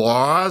pass new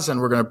laws and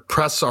we're gonna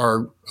press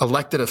our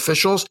elected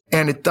officials,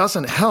 and it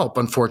doesn't help.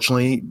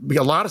 Unfortunately,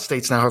 a lot of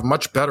states now have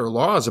much better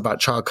laws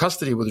about child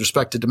custody with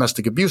respect to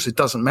domestic abuse. It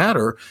doesn't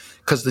matter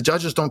because the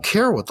judges don't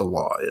care what the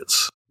law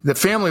is. The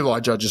family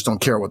law judges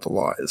don't care what the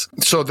law is.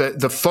 So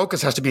the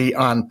focus has to be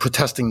on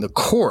protesting the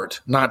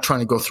court, not trying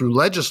to go through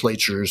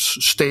legislatures,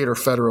 state or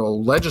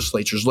federal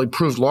legislatures.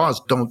 Approved laws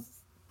don't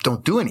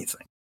do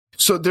anything.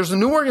 So there's a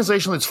new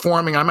organization that's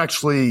forming. I'm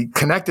actually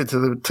connected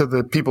to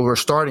the people who are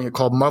starting it,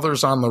 called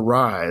Mothers on the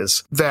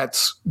Rise.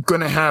 That's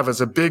going to have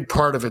as a big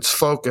part of its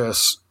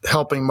focus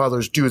helping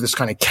mothers do this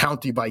kind of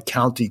county by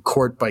county,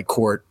 court by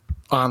court,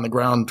 on the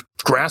ground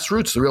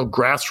grassroots. The real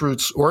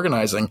grassroots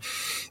organizing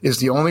is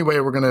the only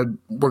way we're going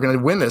to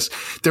win this.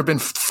 There have been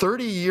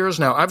 30 years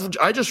now.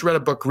 I just read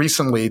a book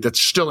recently that's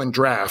still in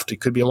draft.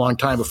 It could be a long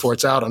time before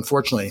it's out,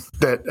 unfortunately,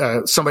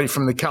 that somebody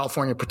from the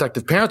California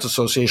Protective Parents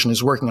Association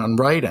is working on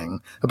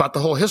writing about the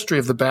whole history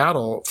of the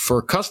battle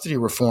for custody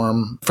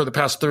reform for the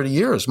past 30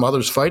 years,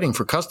 mothers fighting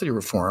for custody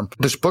reform.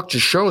 This book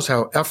just shows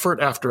how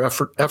effort after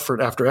effort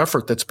after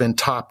effort that's been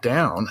top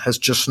down has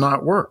just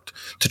not worked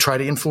to try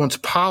to influence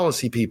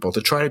policy people,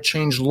 to try to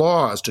change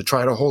laws, to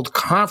try to hold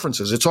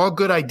conferences. It's all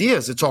good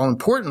ideas. It's all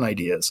important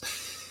ideas.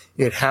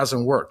 It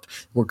hasn't worked.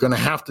 We're going to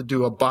have to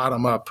do a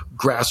bottom-up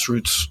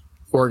grassroots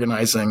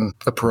organizing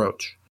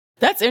approach.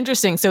 That's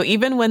interesting. So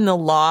even when the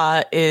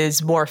law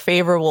is more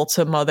favorable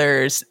to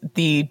mothers,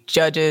 the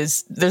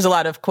judges, there's a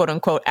lot of quote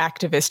unquote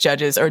activist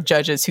judges or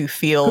judges who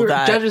feel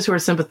that judges who are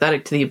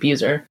sympathetic to the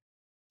abuser.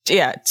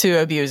 Yeah,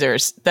 to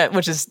abusers,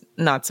 which is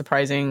not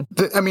surprising.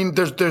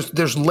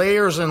 There's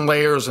layers and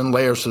layers and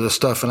layers to this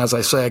stuff. And as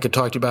I say, I could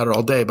talk to you about it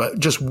all day, but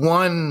just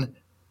one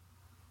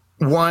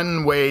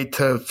way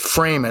to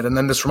frame it, and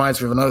then this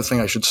reminds me of another thing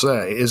I should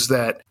say, is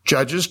that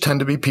judges tend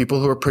to be people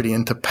who are pretty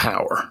into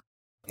power.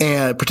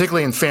 And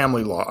particularly in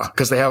family law,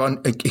 because they have an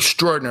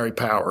extraordinary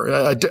power.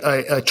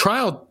 A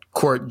trial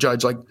court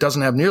judge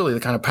doesn't have nearly the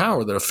kind of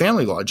power that a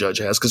family law judge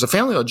has, because a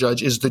family law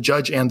judge is the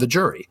judge and the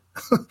jury.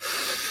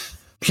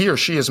 He or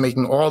she is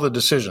making all the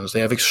decisions.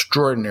 They have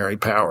extraordinary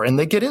power, and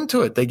they get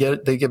into it. They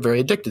get very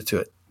addicted to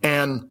it.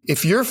 And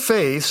if you're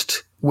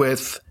faced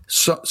with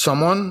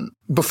someone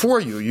before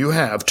you, you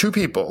have two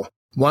people,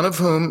 one of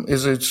whom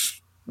is a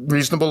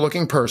reasonable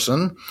looking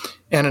person,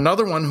 and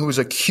another one who is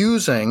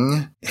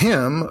accusing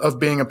him of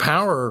being a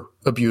power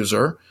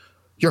abuser,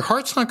 your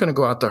heart's not going to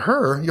go out to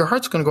her. Your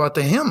heart's going to go out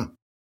to him.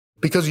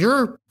 because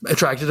you're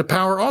attracted to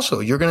power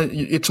also.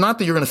 It's not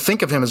that you're going to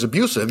think of him as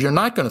abusive. You're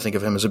not going to think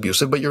of him as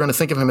abusive, but you're going to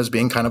think of him as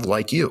being kind of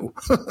like you.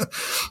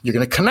 You're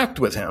going to connect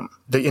with him.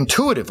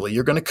 Intuitively,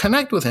 you're going to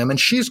connect with him, and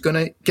she's going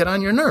to get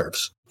on your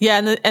nerves.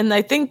 Yeah. And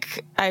I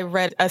think I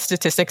read a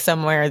statistic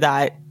somewhere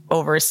that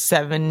over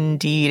 70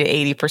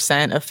 to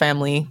 80% of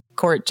family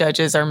court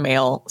judges are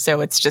male. So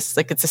it's just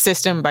like, it's a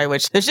system by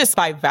which there's just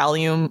by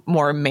volume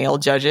more male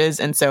judges.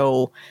 And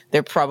so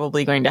they're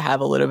probably going to have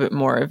a little bit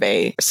more of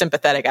a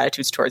sympathetic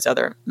attitudes towards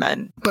other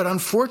men. But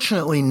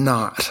unfortunately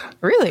not.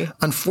 Really?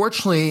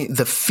 Unfortunately,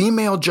 the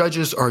female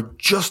judges are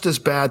just as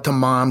bad to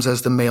moms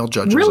as the male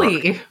judges are.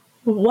 Really?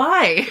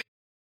 Why?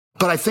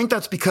 But I think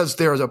that's because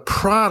there's a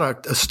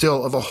product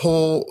still of a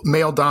whole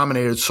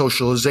male-dominated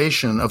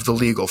socialization of the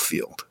legal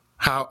field.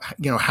 How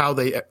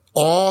they,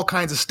 all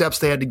kinds of steps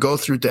they had to go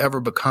through to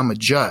ever become a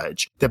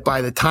judge, that by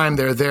the time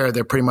they're there,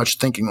 they're pretty much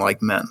thinking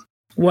like men.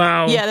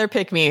 Wow. Yeah, they're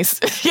pick-me's.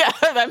 Yeah,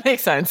 that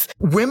makes sense.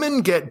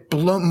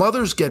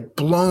 Mothers get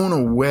blown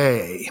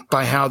away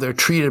by how they're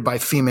treated by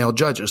female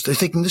judges. They're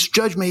thinking, this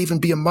judge may even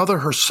be a mother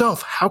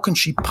herself. How can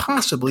she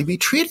possibly be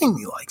treating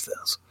me like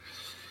this?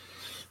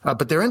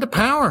 But they're into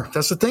power.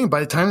 That's the thing.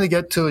 By the time they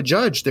get to a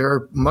judge,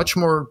 they're much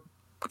more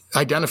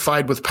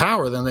identified with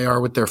power than they are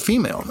with their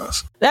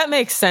femaleness. That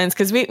makes sense,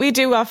 because we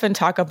do often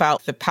talk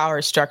about the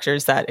power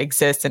structures that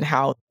exist and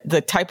how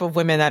the type of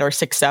women that are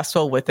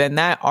successful within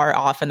that are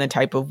often the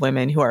type of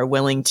women who are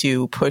willing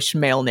to push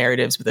male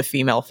narratives with a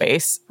female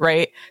face,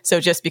 right? So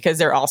just because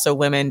they're also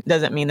women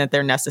doesn't mean that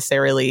they're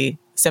necessarily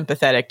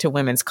sympathetic to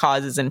women's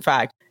causes. In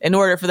fact, in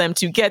order for them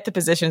to get the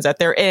positions that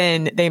they're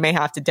in, they may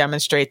have to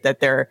demonstrate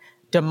that they're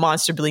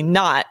demonstrably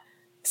not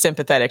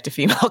sympathetic to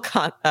female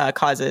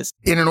causes.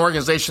 In an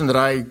organization that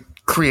I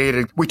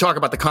created, we talk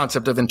about the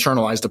concept of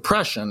internalized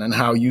oppression and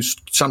how you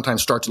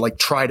sometimes start to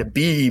try to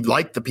be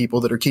like the people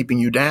that are keeping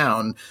you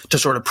down to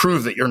sort of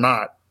prove that you're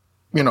not,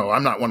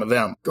 I'm not one of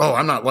them. Oh,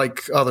 I'm not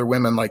like other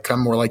women. I'm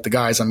more like the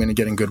guys. I'm going to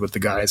get in good with the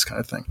guys kind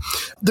of thing.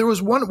 There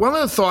was one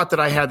other thought that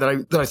I had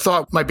that I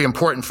thought might be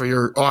important for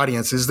your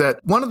audience, is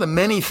that one of the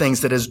many things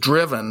that has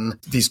driven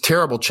these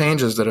terrible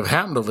changes that have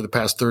happened over the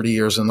past 30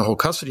 years in the whole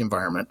custody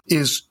environment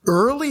is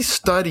early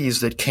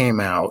studies that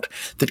came out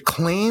that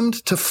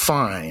claimed to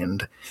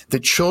find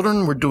that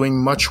children were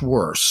doing much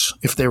worse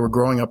if they were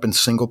growing up in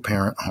single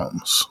parent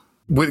homes,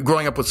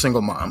 growing up with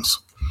single moms.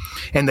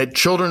 And that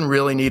children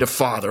really need a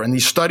father. And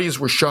these studies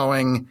were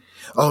showing,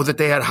 that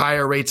they had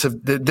higher rates of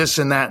this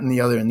and that and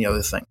the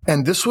other thing.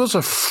 And this was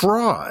a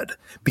fraud,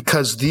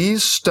 because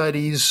these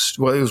studies,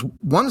 it was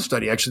one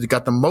study actually that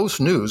got the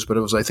most news, but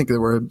I think there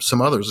were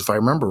some others, if I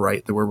remember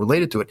right, that were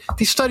related to it.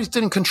 These studies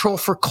didn't control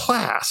for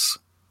class.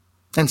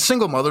 And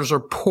single mothers are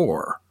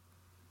poor,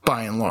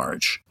 by and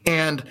large.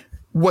 And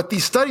what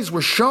these studies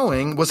were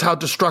showing was how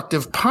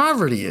destructive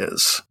poverty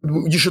is.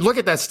 You should look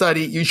at that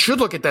study. You should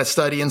look at that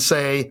study and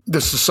say,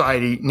 this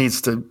society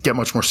needs to get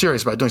much more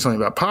serious about doing something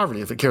about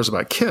poverty if it cares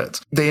about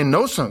kids. They in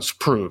no sense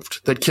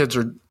proved that kids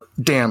are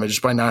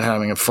damaged by not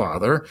having a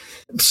father.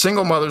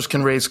 Single mothers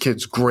can raise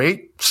kids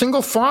great.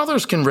 Single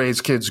fathers can raise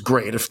kids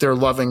great if they're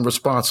loving,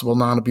 responsible,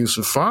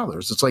 non-abusive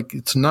fathers.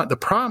 It's not, the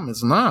problem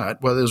is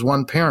not whether there's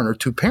one parent or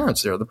two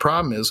parents there. The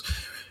problem is,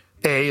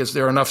 is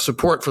there enough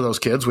support for those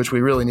kids, which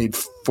we really need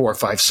 4,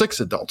 5, 6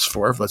 adults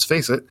for, let's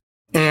face it?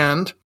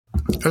 And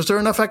is there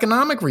enough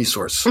economic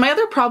resource? My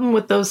other problem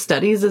with those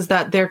studies is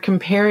that they're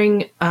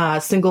comparing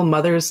single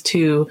mothers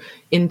to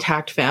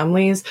intact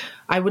families.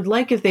 I would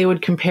like if they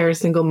would compare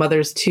single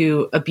mothers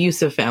to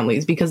abusive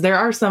families, because there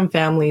are some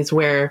families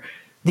where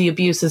the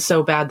abuse is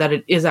so bad that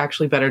it is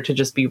actually better to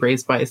just be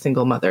raised by a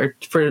single mother.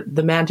 For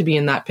the man to be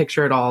in that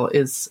picture at all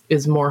is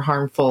more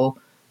harmful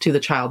to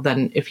the child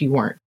than if he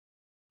weren't.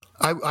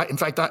 In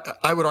fact,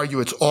 I would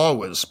argue it's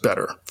always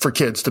better for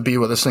kids to be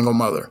with a single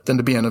mother than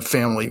to be in a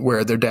family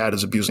where their dad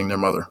is abusing their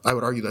mother. I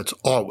would argue that's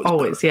always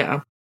better. Yeah.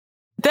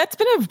 That's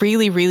been a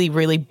really, really,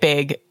 really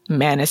big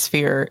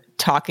manosphere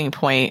talking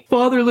point.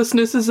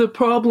 Fatherlessness is a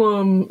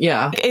problem.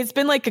 Yeah. It's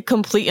been like a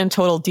complete and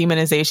total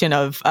demonization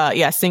of,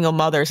 single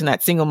mothers, and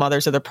that single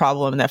mothers are the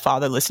problem and that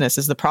fatherlessness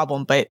is the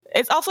problem. But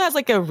it also has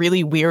a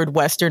really weird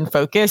Western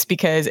focus,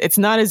 because it's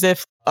not as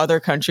if other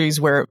countries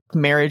where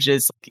marriage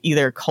is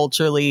either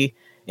culturally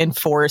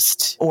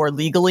enforced or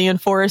legally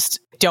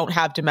enforced don't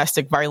have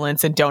domestic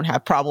violence and don't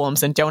have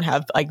problems and don't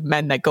have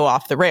men that go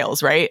off the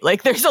rails, right?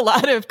 There's a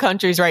lot of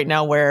countries right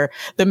now where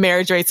the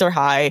marriage rates are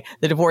high,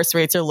 the divorce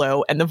rates are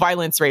low, and the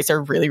violence rates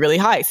are really, really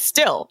high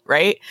still,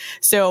 right?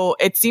 So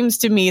it seems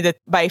to me that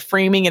by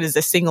framing it as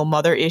a single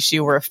mother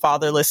issue or a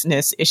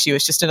fatherlessness issue,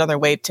 it's just another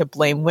way to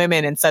blame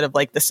women instead of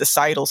the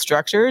societal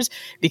structures,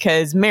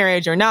 because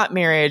marriage or not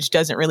marriage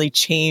doesn't really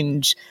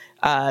change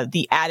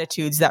the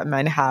attitudes that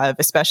men have,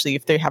 especially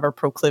if they have a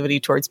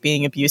proclivity towards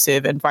being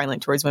abusive and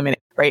violent towards women,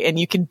 right? And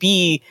you can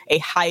be a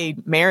high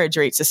marriage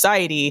rate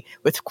society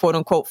with quote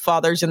unquote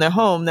fathers in the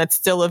home that's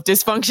still of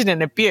dysfunction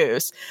and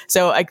abuse.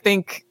 So I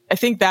think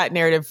that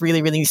narrative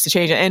really, really needs to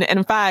change. And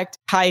in fact,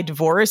 high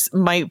divorce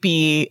might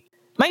be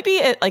might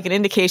be like an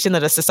indication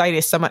that a society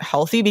is somewhat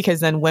healthy, because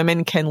then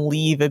women can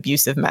leave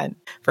abusive men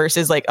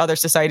versus like other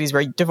societies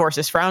where divorce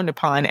is frowned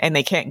upon and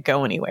they can't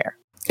go anywhere.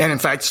 And in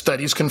fact,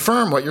 studies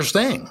confirm what you're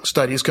saying.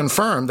 Studies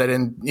confirm that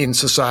in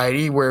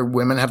society where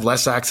women have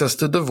less access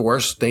to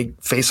divorce, they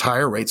face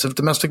higher rates of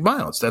domestic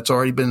violence. That's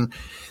already been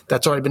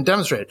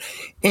demonstrated.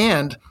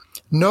 And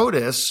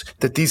notice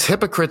that these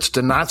hypocrites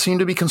do not seem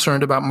to be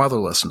concerned about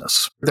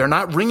motherlessness. They're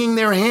not wringing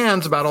their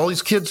hands about all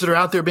these kids that are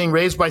out there being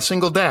raised by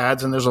single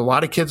dads. And there's a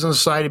lot of kids in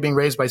society being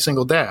raised by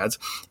single dads.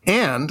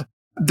 And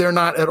they're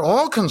not at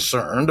all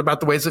concerned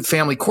about the ways that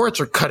family courts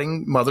are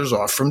cutting mothers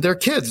off from their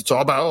kids. It's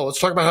all about, let's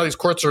talk about how these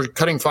courts are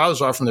cutting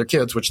fathers off from their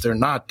kids, which they're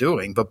not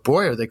doing. But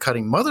boy, are they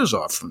cutting mothers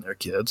off from their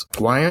kids.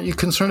 Why aren't you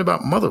concerned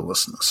about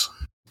motherlessness?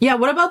 Yeah,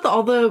 what about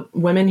all the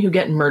women who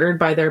get murdered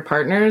by their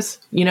partners?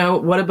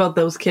 What about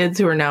those kids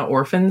who are now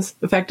orphans,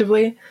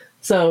 effectively?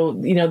 So,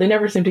 they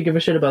never seem to give a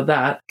shit about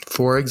that.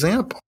 For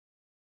example.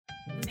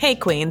 Hey,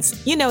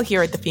 Queens,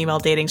 here at the Female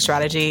Dating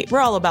Strategy,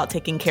 we're all about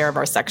taking care of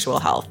our sexual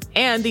health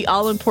and the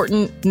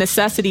all-important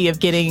necessity of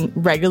getting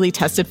regularly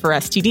tested for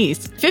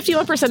STDs.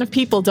 51% of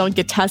people don't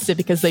get tested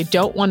because they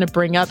don't want to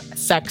bring up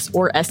sex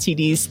or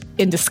STDs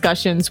in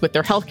discussions with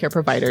their healthcare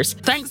providers.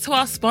 Thanks to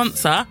our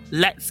sponsor,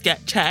 Let's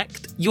Get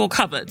Checked, you're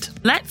covered.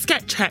 Let's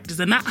Get Checked is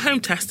an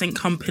at-home testing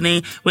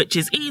company which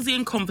is easy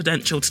and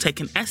confidential to take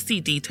an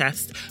STD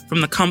test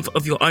from the comfort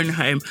of your own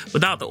home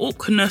without the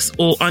awkwardness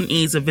or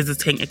unease of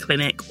visiting a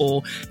clinic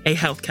or a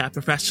healthcare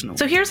professional.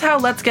 So here's how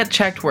Let's Get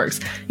Checked works.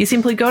 You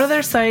simply go to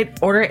their site,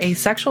 order a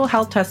sexual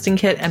health testing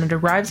kit, and it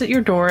arrives at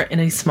your door in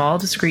a small,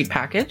 discreet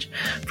package.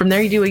 From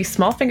there, you do a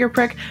small finger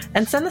prick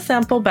and send the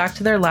sample back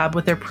to their lab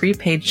with their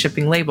prepaid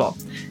shipping label.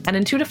 And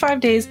in 2 to 5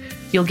 days,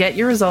 you'll get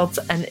your results,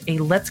 and a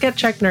Let's Get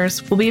Checked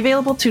nurse will be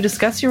available to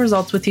discuss your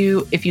results with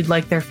you if you'd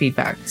like their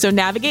feedback. So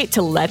navigate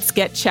to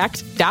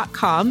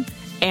letsgetchecked.com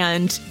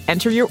and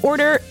enter your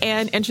order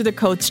and enter the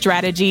code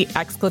strategy !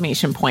 That's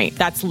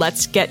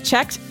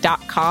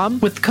letsgetchecked.com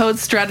with code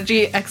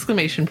strategy ! For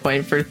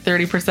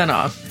 30%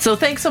 off. So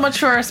thanks so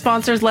much to our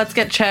sponsors, Let's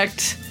Get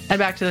Checked, and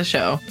back to the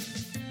show.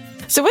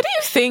 So what do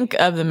you think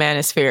of the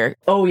manosphere?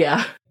 Oh,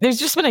 yeah. There's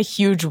just been a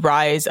huge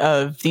rise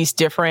of these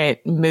different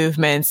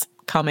movements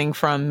coming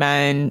from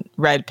men,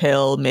 red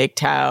pill,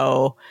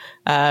 MGTOW,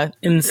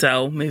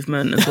 incel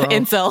movement as well.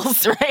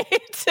 Incels,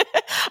 right?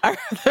 Our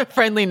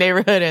friendly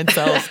neighborhood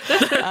incels.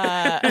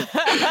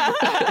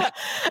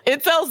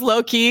 Incels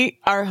low-key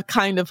are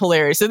kind of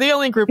hilarious. So the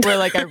only group where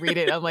I read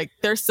it, I'm like,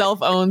 their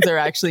self-owns are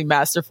actually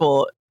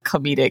masterful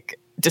comedic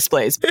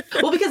displays.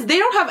 Well, because they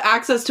don't have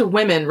access to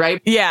women,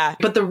 right? Yeah.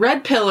 But the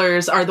red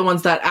pillars are the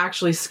ones that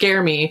actually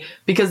scare me,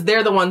 because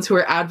they're the ones who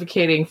are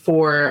advocating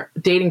for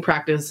dating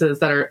practices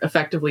that are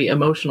effectively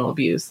emotional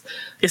abuse.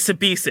 It's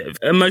abusive,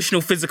 emotional,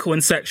 physical,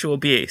 and sexual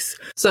abuse.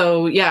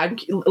 So yeah,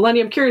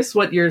 Lundy, I'm curious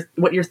what your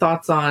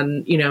thoughts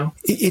on,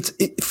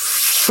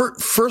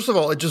 First of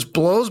all, it just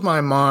blows my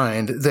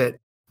mind that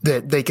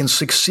they can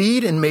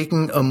succeed in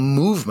making a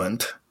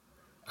movement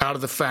out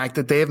of the fact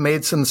that they have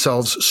made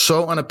themselves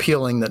so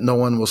unappealing that no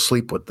one will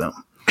sleep with them.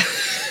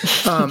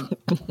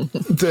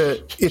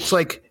 It's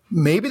like,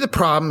 maybe the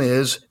problem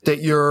is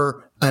that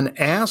you're an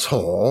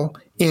asshole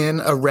in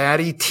a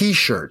ratty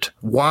t-shirt.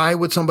 Why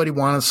would somebody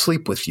want to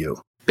sleep with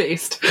you?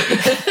 Based.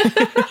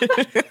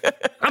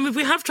 I mean,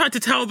 we have tried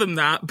to tell them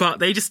that, but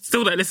they just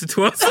still don't listen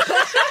to us.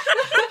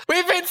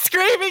 We've been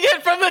screaming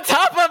it from the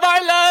top of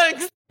our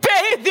lungs.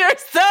 Bathe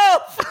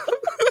yourself.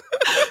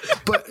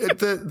 But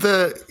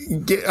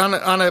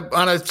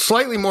on a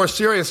slightly more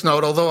serious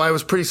note, although I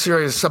was pretty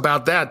serious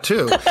about that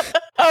too.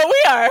 Oh,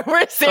 we are.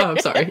 We're serious. Oh, I'm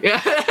sorry.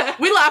 Yeah.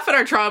 We laugh at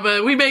our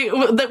trauma.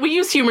 We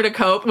use humor to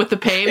cope with the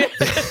pain.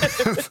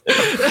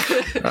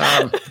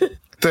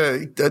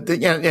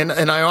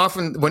 And I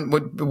often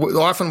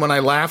when I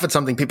laugh at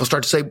something, people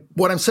start to say,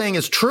 what I'm saying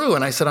is true.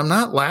 And I said, I'm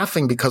not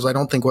laughing because I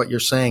don't think what you're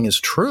saying is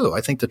true.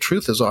 I think the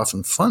truth is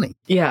often funny.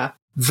 Yeah.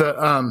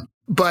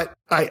 But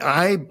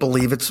I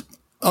believe it's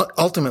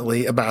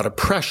ultimately about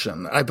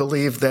oppression. I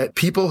believe that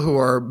people who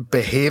are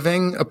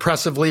behaving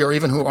oppressively, or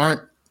even who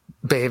aren't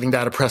behaving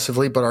that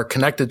oppressively, but are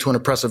connected to an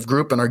oppressive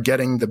group and are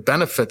getting the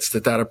benefits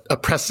that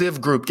oppressive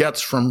group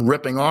gets from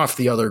ripping off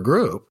the other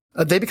group,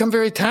 they become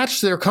very attached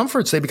to their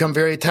comforts. They become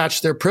very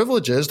attached to their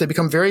privileges. They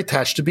become very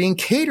attached to being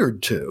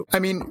catered to. I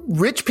mean,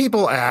 rich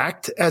people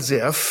act as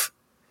if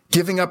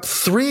giving up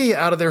 3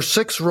 out of their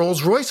 6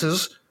 Rolls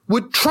Royces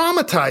would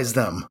traumatize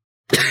them.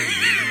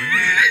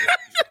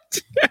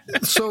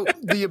 So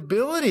the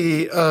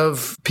ability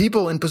of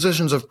people in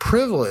positions of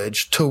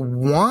privilege to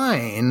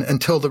whine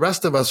until the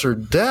rest of us are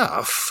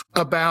deaf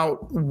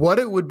about what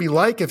it would be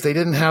like if they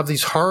didn't have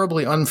these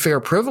horribly unfair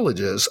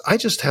privileges, I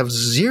just have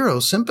zero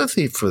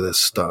sympathy for this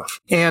stuff.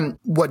 And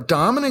what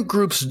dominant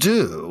groups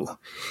do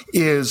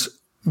is,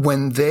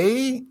 when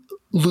they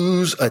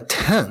lose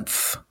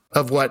 1/10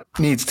 of what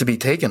needs to be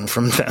taken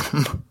from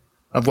them,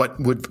 of what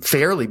would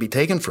fairly be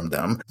taken from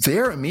them,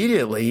 they're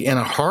immediately in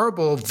a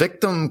horrible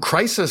victim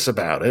crisis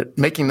about it,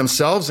 making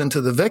themselves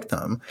into the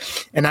victim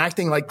and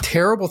acting like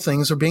terrible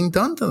things are being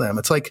done to them.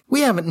 It's like,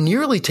 we haven't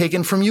nearly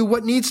taken from you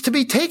what needs to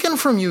be taken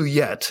from you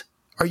yet.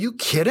 Are you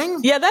kidding?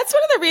 Yeah, that's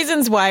one of the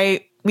reasons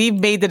why we've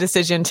made the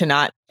decision to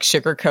not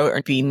sugarcoat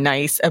or be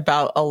nice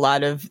about a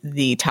lot of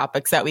the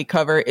topics that we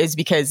cover, is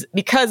because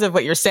of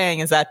what you're saying,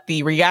 is that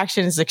the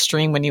reaction is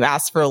extreme when you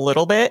ask for a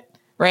little bit,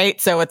 right?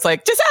 So it's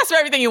like, just ask for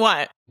everything you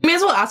want. You may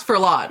as well ask for a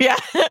lot. Yeah.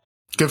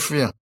 Good for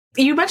you.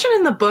 You mentioned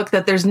in the book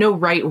that there's no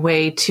right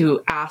way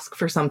to ask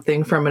for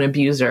something from an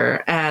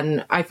abuser.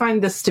 And I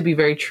find this to be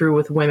very true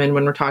with women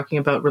when we're talking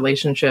about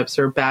relationships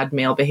or bad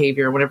male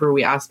behavior. Whenever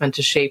we ask men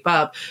to shape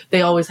up,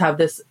 they always have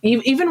this,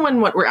 even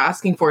when what we're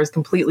asking for is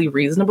completely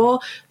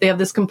reasonable, they have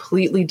this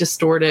completely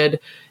distorted,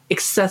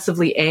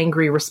 excessively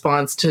angry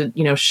response to,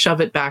 shove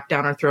it back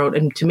down our throat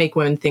and to make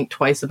women think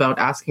twice about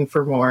asking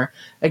for more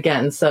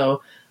again.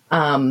 So,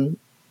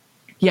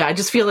 yeah, I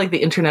just feel like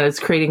the internet is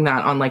creating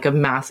that on like a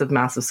massive,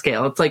 massive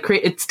scale. It's like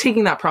it's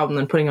taking that problem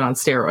and putting it on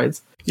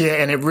steroids. Yeah,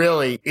 and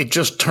it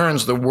just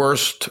turns the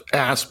worst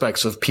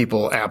aspects of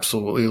people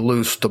absolutely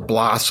loose to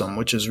blossom,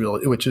 which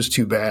is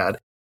too bad.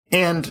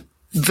 And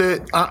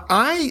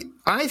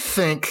I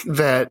think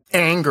that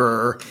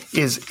anger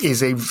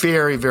is a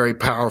very, very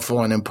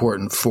powerful and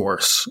important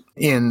force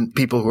in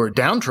people who are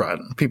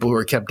downtrodden, people who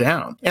are kept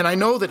down. And I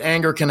know that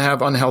anger can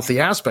have unhealthy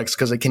aspects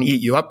because it can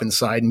eat you up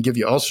inside and give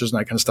you ulcers and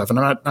that kind of stuff. And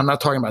I'm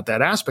not talking about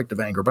that aspect of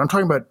anger, but I'm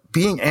talking about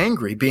being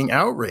angry, being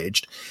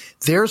outraged.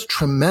 There's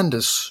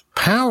tremendous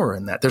power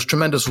in that. There's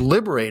tremendous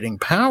liberating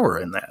power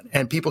in that.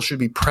 And people should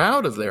be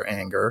proud of their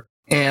anger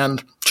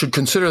and should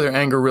consider their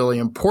anger really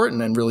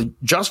important and really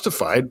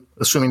justified,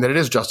 assuming that it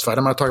is justified.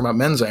 I'm not talking about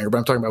men's anger, but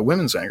I'm talking about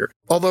women's anger.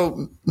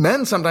 Although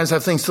men sometimes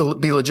have things to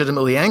be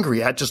legitimately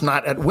angry at, just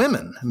not at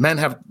women. Men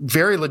have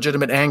very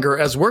legitimate anger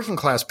as working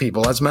class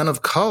people, as men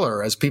of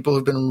color, as people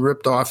who've been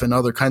ripped off in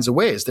other kinds of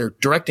ways. They're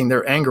directing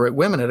their anger at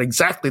women at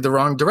exactly the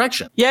wrong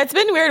direction. Yeah, it's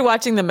been weird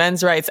watching the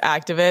men's rights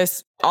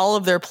activists. All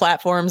of their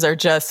platforms are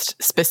just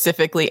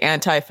specifically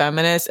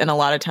anti-feminist. And a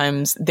lot of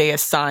times they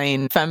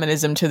assign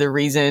feminism to the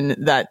reason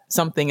that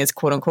something is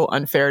quote unquote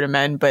unfair to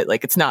men, but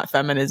like it's not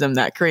feminism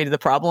that created the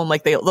problem.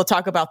 Like they'll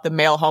talk about the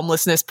male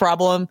homelessness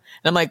problem. And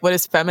I'm like, what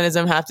does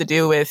feminism have to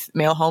do with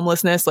male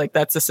homelessness? Like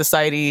that's a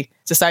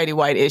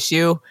society-wide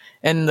issue.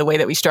 And the way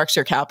that we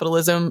structure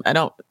capitalism, I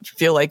don't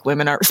feel like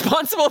women are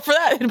responsible for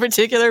that in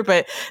particular,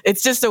 but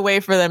it's just a way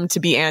for them to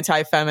be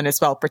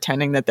anti-feminist while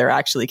pretending that they're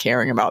actually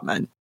caring about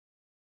men.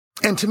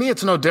 And to me,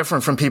 it's no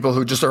different from people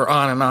who just are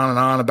on and on and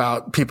on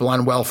about people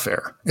on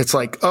welfare. It's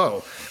like,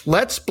 oh,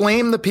 let's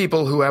blame the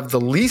people who have the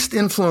least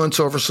influence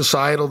over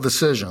societal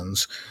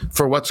decisions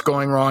for what's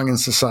going wrong in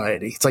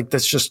society. It's like,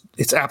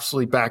 it's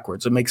absolutely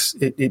backwards. It makes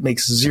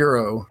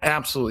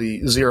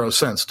absolutely zero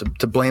sense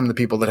to blame the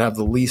people that have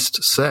the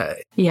least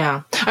say.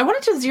 Yeah. I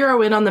wanted to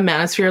zero in on the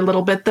manosphere a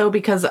little bit, though,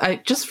 because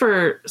just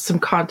for some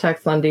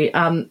context, Lundy,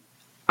 when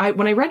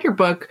I read your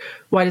book,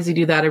 Why Does He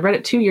Do That? I read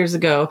it 2 years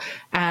ago,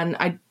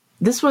 and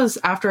this was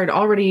after I'd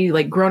already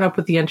grown up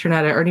with the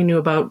internet. I already knew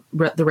about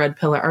the red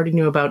pill. I already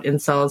knew about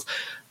incels.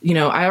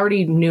 I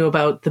already knew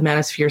about the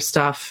manosphere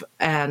stuff.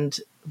 And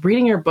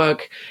reading your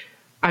book,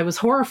 I was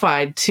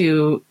horrified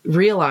to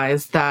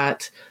realize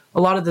that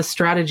a lot of the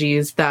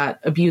strategies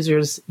that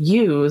abusers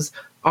use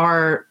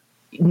are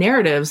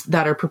narratives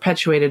that are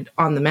perpetuated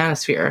on the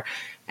manosphere.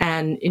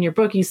 And in your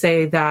book, you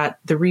say that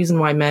the reason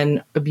why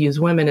men abuse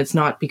women, it's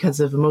not because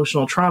of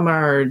emotional trauma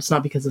or it's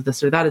not because of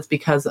this or that. It's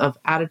because of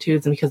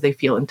attitudes and because they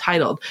feel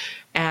entitled.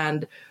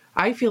 And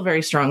I feel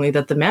very strongly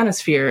that the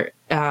manosphere,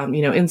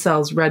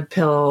 incels, red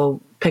pill,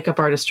 pickup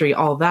artistry,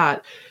 all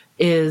that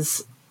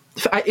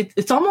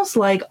it's almost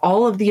like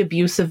all of the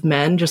abusive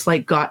men just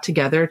got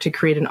together to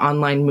create an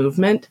online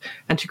movement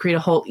and to create a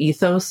whole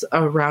ethos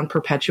around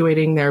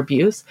perpetuating their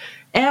abuse.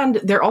 And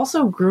they're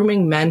also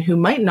grooming men who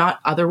might not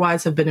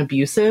otherwise have been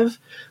abusive,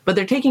 but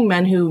they're taking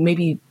men who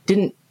maybe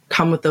didn't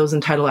come with those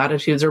entitled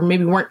attitudes or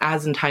maybe weren't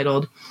as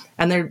entitled,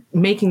 and they're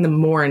making them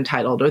more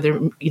entitled, or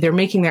they're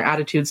making their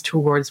attitudes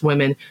towards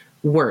women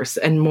worse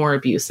and more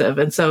abusive.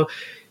 And so,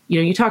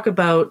 you talk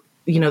about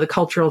the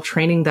cultural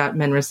training that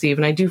men receive.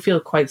 And I do feel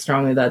quite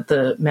strongly that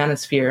the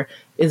manosphere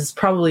is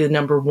probably the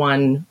number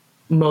one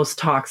most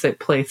toxic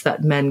place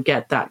that men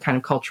get that kind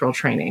of cultural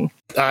training.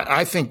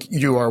 I think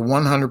you are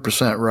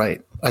 100%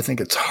 right. I think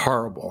it's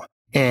horrible.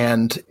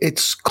 And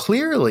it's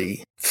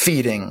clearly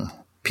feeding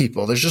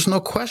people. There's just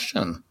no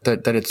question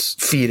that it's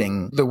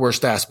feeding the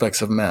worst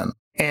aspects of men.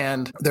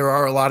 And there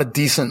are a lot of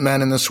decent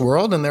men in this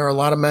world, and there are a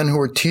lot of men who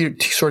are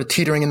sort of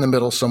teetering in the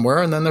middle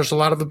somewhere. And then there's a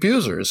lot of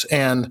abusers.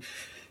 And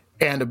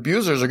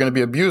abusers are going to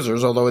be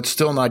abusers, although it's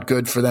still not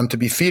good for them to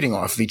be feeding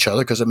off of each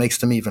other because it makes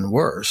them even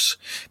worse.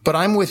 But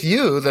I'm with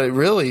you that it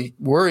really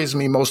worries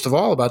me most of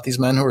all about these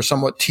men who are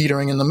somewhat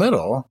teetering in the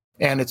middle.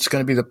 And it's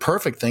going to be the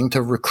perfect thing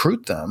to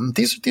recruit them.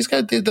 These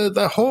guys,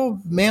 the whole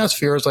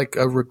manosphere is like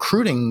a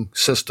recruiting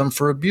system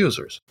for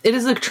abusers. It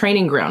is a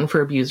training ground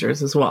for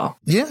abusers as well.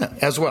 Yeah,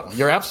 as well.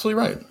 You're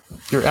absolutely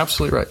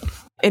right.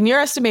 In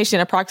your estimation,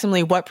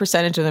 approximately what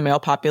percentage of the male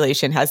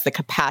population has the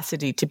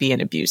capacity to be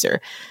an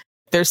abuser?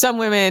 There's some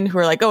women who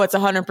are like, oh, it's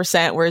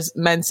 100%, whereas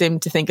men seem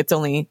to think it's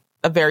only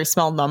a very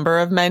small number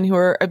of men who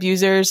are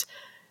abusers.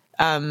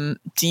 Do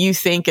you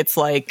think it's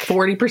like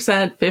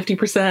 40%,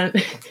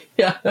 50%?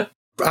 Yeah.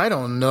 I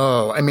don't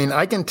know. I mean,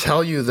 I can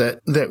tell you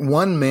that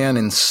 1 man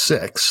in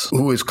 6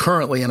 who is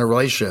currently in a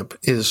relationship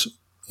is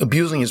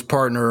abusing his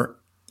partner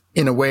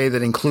in a way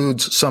that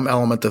includes some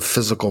element of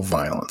physical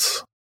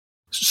violence.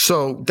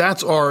 So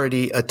that's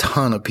already a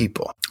ton of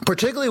people,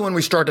 particularly when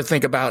we start to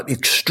think about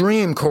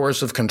extreme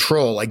coercive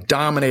control, like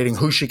dominating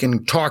who she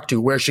can talk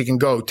to, where she can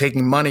go,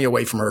 taking money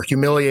away from her,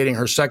 humiliating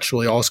her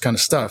sexually, all this kind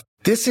of stuff.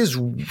 This is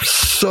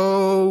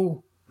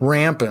so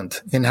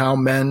rampant in how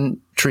men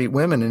treat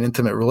women in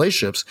intimate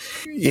relationships.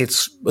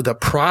 It's the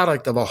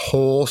product of a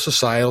whole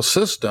societal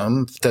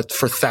system that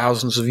for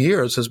thousands of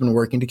years has been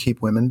working to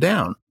keep women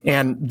down.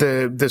 And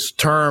this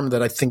term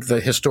that I think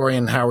the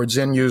historian Howard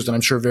Zinn used, and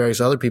I'm sure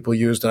various other people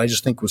used, and I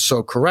just think was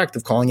so correct,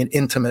 of calling it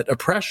intimate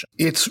oppression.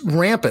 It's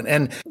rampant.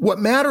 And what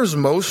matters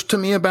most to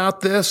me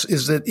about this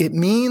is that it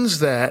means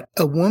that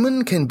a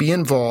woman can be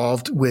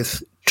involved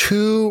with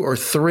 2 or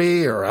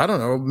 3, or I don't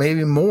know,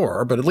 maybe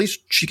more, but at least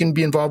she can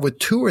be involved with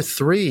 2 or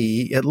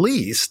 3, at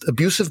least,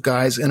 abusive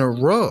guys in a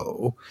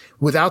row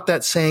without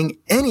that saying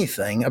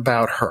anything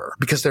about her,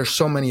 because there's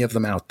so many of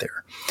them out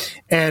there.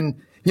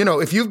 And, you know,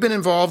 if you've been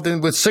involved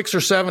with 6 or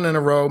 7 in a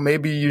row,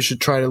 maybe you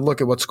should try to look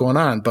at what's going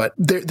on. But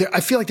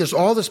I feel like there's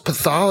all this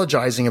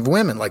pathologizing of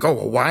women, like, oh,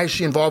 well, why is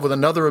she involved with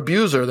another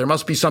abuser? There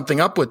must be something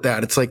up with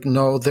that. It's like,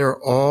 no, they're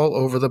all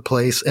over the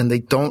place and they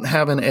don't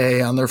have an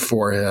A on their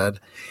forehead.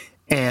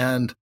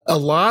 And a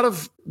lot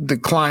of the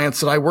clients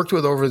that I worked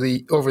with over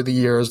the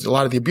years, a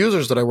lot of the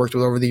abusers that I worked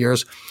with over the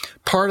years,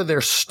 part of their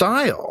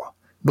style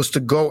was to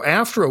go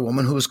after a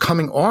woman who was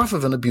coming off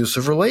of an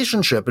abusive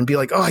relationship and be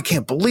like, oh, I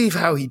can't believe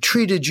how he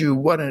treated you.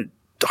 What a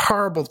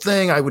horrible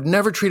thing. I would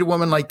never treat a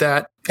woman like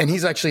that. And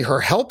he's actually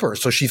her helper.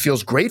 So she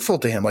feels grateful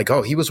to him. Like,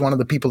 oh, he was one of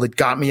the people that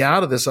got me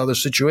out of this other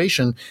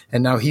situation.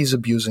 And now he's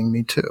abusing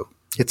me too.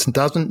 It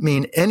doesn't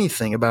mean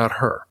anything about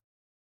her.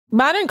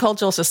 Modern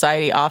cultural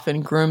society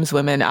often grooms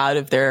women out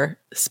of their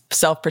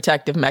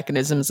self-protective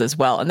mechanisms as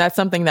well. And that's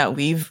something that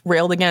we've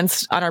railed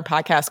against on our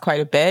podcast quite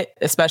a bit,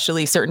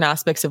 especially certain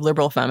aspects of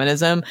liberal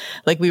feminism.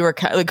 Like we were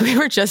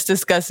just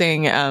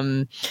discussing,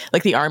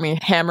 like the Armie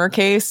Hammer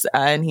case,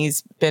 and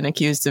he's been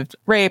accused of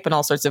rape and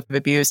all sorts of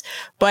abuse.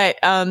 But,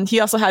 he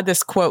also had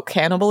this quote,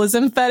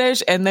 cannibalism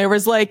fetish. And there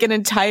was like an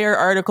entire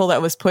article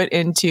that was put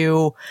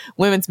into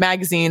women's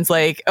magazines,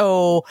 like,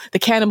 oh, the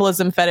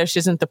cannibalism fetish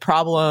isn't the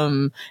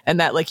problem. And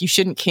that like, you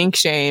shouldn't kink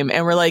shame.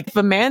 And we're like, if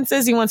a man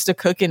says he wants to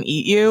cook and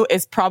eat you,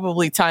 it's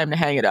probably time to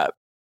hang it up.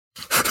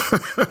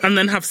 And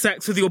then have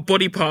sex with your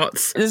body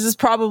parts. This is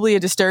probably a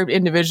disturbed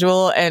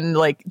individual, and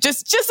like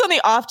just on the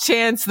off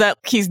chance that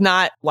he's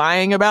not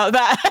lying about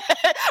that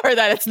or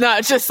that it's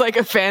not just like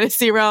a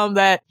fantasy realm,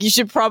 that you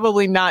should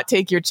probably not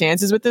take your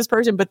chances with this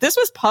person. But this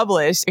was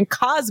published in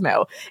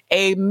Cosmo,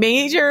 a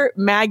major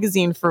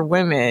magazine for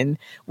women,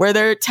 where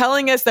they're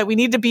telling us that we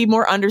need to be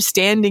more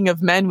understanding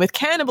of men with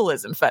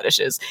cannibalism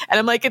fetishes. And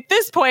I'm like, at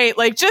this point,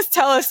 like, just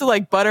tell us to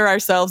like butter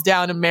ourselves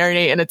down and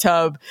marinate in a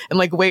tub and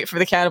like wait for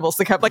the cannibals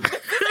to come. Like,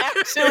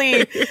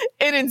 actually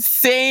an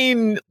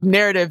insane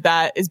narrative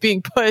that is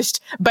being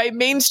pushed by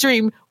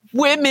mainstream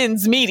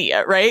women's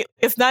media, right?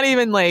 It's not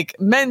even like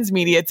men's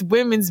media, it's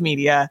women's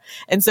media.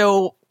 And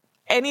so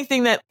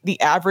anything that the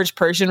average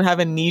person would have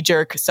a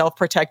knee-jerk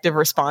self-protective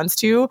response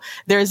to,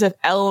 there's an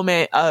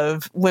element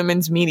of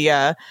women's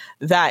media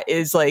that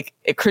is like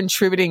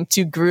contributing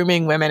to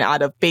grooming women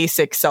out of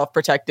basic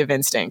self-protective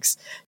instincts.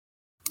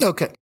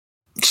 Okay.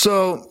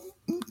 So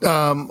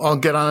I'll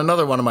get on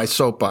another one of my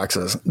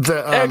soapboxes.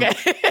 Okay.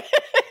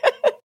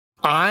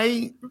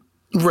 I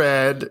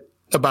read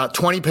about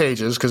 20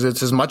 pages because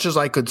it's as much as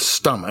I could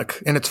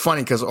stomach. And it's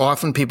funny because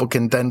often people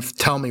can then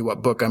tell me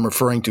what book I'm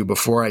referring to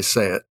before I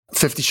say it.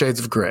 50 Shades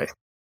of Grey.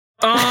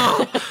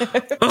 Oh.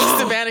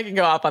 Savannah can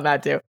go off on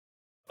that too.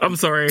 I'm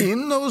sorry.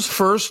 In those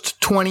first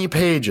 20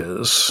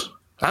 pages,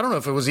 I don't know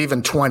if it was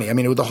even 20. I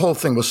mean, the whole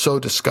thing was so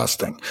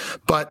disgusting.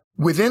 But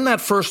within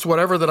that first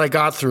whatever that I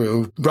got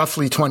through,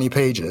 roughly 20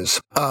 pages,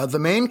 the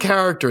main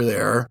character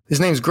there, his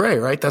name's Grey,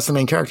 right? That's the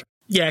main character.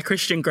 Yeah,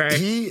 Christian Grey.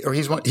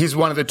 He's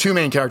one of the 2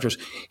 main characters.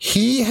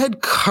 He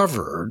had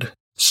covered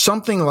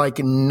something like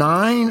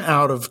 9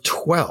 out of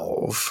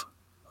 12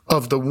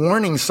 of the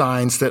warning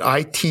signs that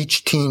I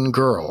teach teen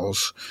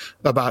girls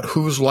about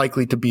who's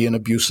likely to be an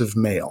abusive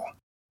male.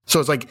 So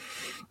it's like,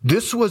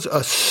 this was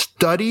a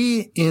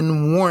study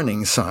in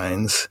warning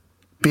signs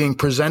being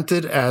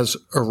presented as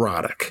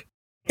erotic.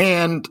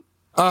 And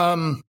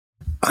I'm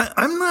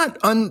not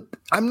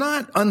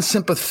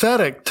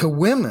unsympathetic to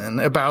women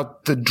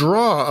about the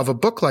draw of a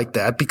book like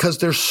that, because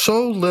there's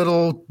so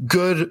little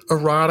good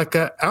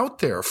erotica out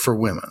there for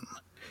women.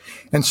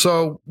 And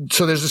so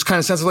there's this kind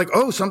of sense of like,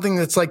 oh, something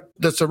that's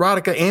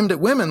erotica aimed at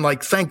women,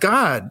 like, thank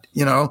God,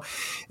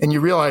 and you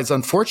realize,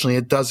 unfortunately,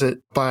 it does it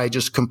by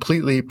just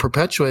completely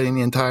perpetuating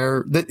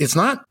it's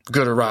not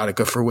good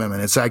erotica for women.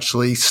 It's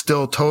actually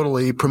still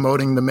totally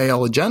promoting the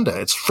male agenda.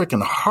 It's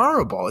freaking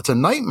horrible. It's a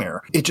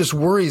nightmare. It just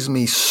worries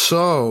me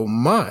so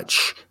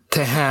much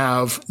to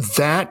have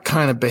that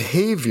kind of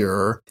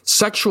behavior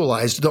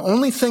sexualized. The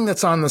only thing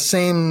that's on the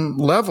same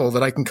level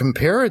that I can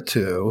compare it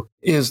to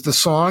is the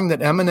song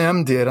that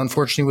Eminem did,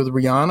 unfortunately, with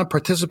Rihanna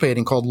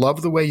participating, called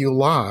Love the Way You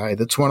Lie.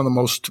 That's one of the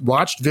most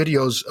watched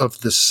videos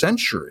of the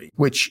century,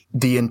 which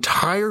the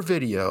entire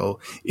video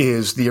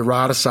is the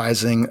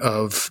eroticizing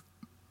of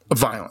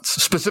violence,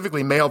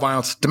 specifically male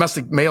violence,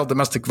 domestic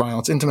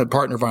violence, intimate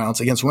partner violence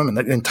against women.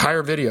 That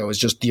entire video is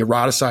just the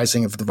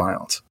eroticizing of the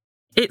violence.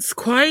 It's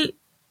quite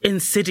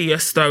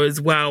insidious, though,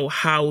 as well,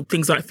 how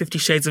things like 50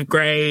 Shades of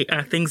Grey,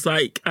 things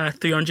like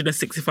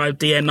 365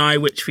 DNI,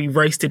 which we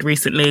roasted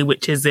recently,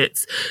 which is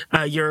its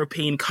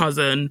European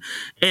cousin,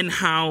 in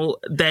how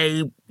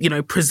they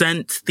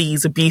present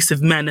these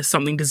abusive men as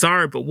something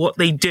desirable. What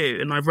they do,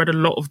 and I've read a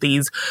lot of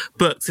these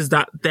books, is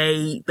that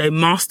they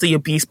master the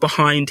abuse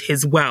behind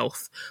his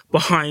wealth,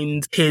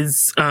 behind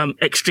his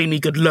extremely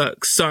good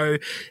looks. So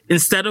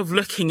instead of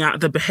looking at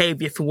the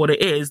behavior for what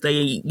it is,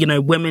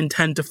 women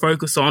tend to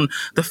focus on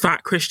the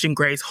fact Christian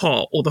Grey's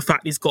hot, or the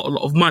fact he's got a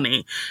lot of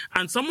money.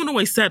 And someone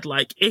always said,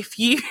 like, if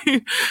you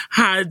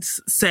had,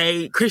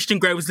 say, Christian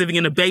Grey was living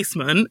in a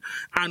basement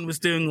and was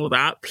doing all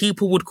that,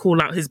 people would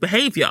call out his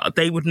behavior.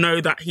 They would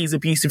know that he's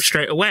abusive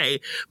straight away.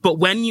 But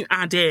when you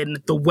add in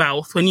the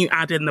wealth, when you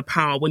add in the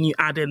power, when you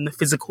add in the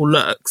physical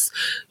looks,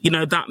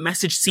 that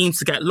message seems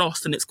to get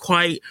lost. And it's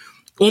quite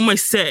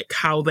almost sick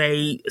how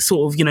they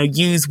sort of,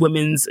 use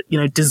women's,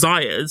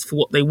 desires for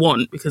what they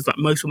want, because like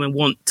most women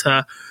want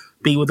to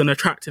be with an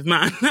attractive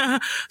man,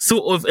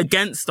 sort of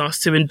against us,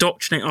 to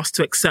indoctrinate us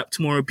to accept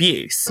more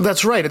abuse.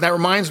 That's right. And that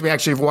reminds me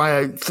actually of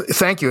why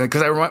thank you.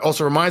 Because that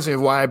also reminds me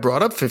of why I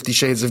brought up 50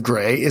 Shades of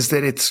Grey, is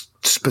that it's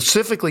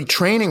specifically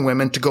training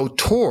women to go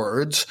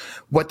towards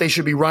what they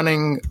should be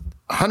running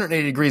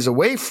 180 degrees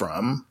away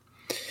from,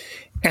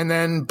 and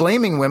then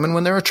blaming women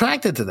when they're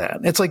attracted to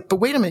that. It's like,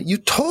 but wait a minute, you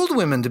told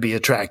women to be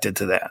attracted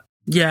to that.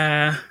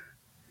 Yeah.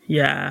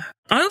 Yeah.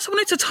 I also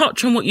wanted to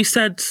touch on what you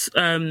said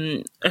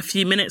a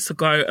few minutes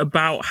ago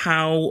about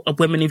how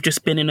women who've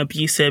just been in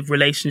abusive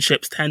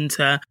relationships tend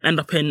to end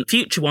up in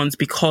future ones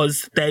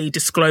because they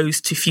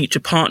disclose to future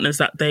partners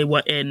that they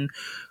were in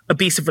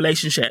abusive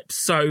relationships.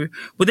 So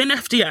within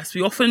FDS,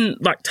 we often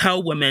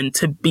tell women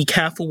to be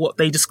careful what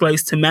they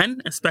disclose to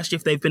men, especially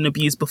if they've been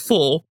abused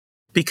before,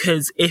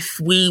 because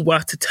if we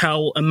were to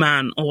tell a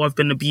man, oh, I've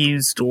been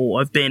abused or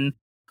I've been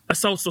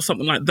assaulted or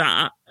something like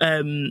that,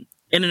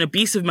 in an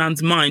abusive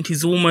man's mind,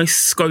 he's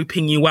almost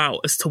scoping you out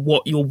as to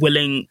what you're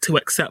willing to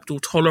accept or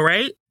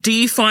tolerate. Do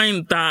you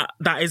find that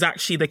that is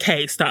actually the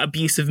case, that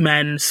abusive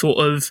men sort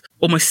of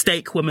almost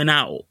stake women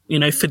out,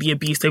 for the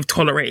abuse they've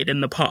tolerated in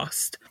the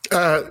past?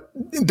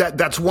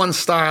 That's one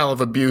style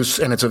of abuse,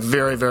 and it's a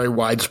very, very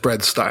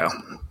widespread style.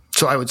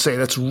 So I would say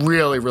that's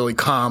really, really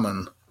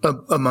common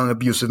among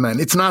abusive men.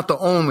 It's not the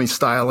only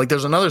style. Like,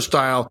 there's another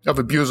style of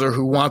abuser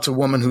who wants a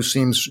woman who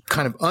seems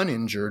kind of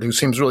uninjured, who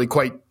seems really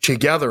quite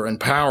together and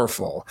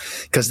powerful,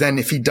 because then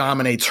if he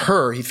dominates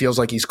her, he feels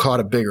like he's caught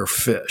a bigger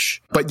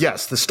fish. But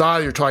yes, the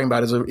style you're talking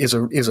about is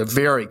a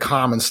very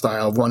common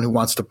style of one who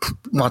wants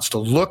to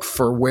look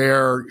for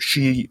where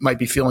she might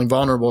be feeling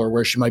vulnerable or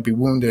where she might be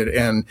wounded,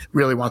 and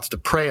really wants to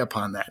prey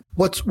upon that.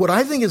 What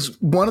I think is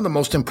one of the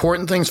most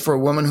important things for a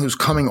woman who's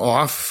coming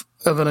off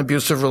of an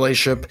abusive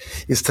relationship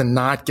is to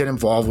not get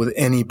involved with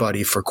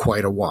anybody for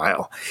quite a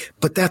while.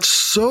 But that's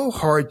so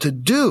hard to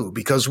do,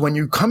 because when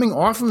you're coming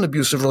off of an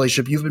abusive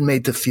relationship, you've been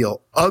made to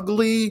feel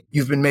ugly.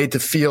 You've been made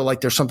to feel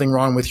like there's something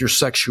wrong with your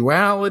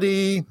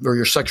sexuality or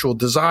your sexual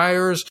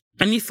desires.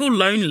 And you feel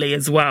lonely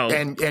as well.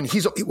 And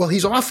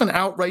he's often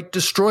outright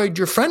destroyed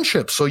your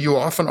friendship. So you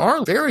often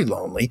are very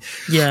lonely.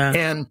 Yeah.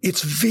 And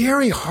it's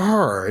very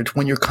hard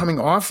when you're coming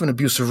off an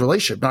abusive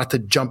relationship not to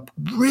jump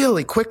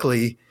really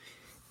quickly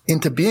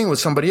into being with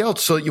somebody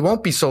else, so that you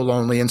won't be so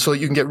lonely, and so that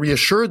you can get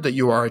reassured that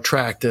you are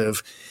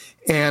attractive,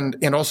 and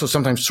also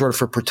sometimes sort of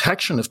for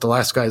protection if the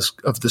last guy's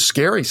of the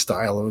scary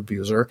style of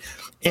abuser.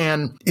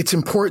 And it's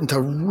important to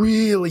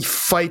really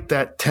fight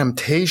that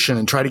temptation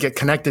and try to get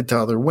connected to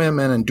other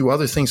women and do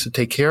other things to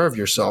take care of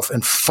yourself,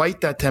 and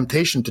fight that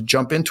temptation to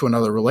jump into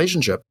another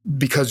relationship,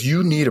 because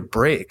you need a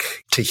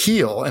break to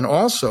heal, and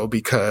also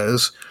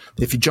because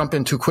if you jump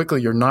in too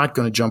quickly, you're not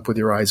going to jump with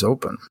your eyes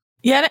open.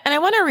 Yeah, and I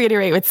want to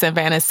reiterate what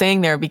Savannah's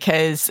saying there,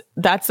 because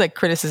that's a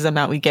criticism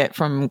that we get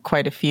from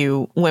quite a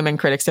few women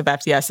critics of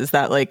FDS, is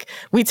that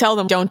we tell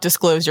them don't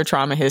disclose your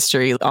trauma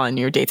history on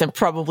your dates, and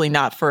probably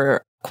not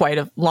for quite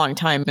a long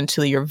time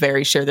until you're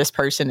very sure this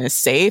person is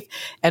safe.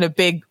 And a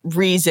big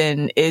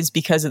reason is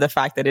because of the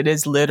fact that it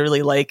is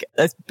literally like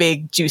a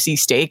big juicy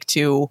steak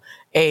to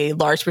a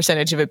large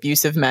percentage of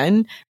abusive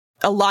men.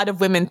 a lot of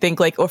women think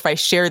like, oh, if I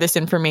share this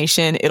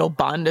information, it'll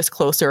bond us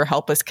closer or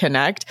help us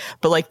connect.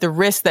 But like the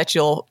risk that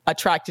you'll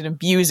attract an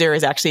abuser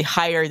is actually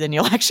higher than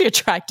you'll actually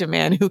attract a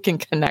man who can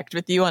connect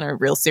with you on a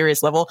real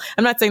serious level.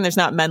 I'm not saying there's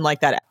not men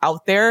like that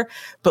out there,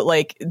 but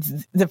like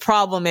the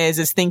problem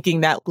is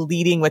thinking that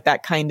leading with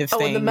that kind of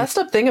thing. And the messed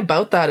up thing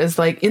about that is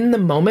like in the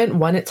moment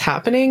when it's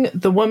happening,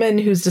 the woman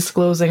who's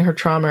disclosing her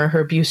trauma or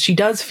her abuse, she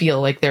does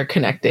feel like they're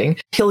connecting.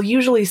 He'll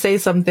usually say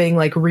something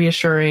like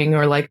reassuring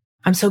or like,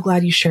 I'm so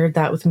glad you shared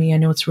that with me. I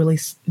know it's really,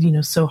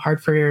 so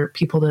hard for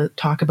people to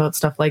talk about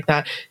stuff like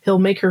that. He'll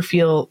make her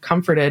feel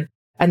comforted.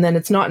 And then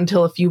it's not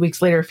until a few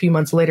weeks later, a few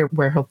months later,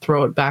 where he'll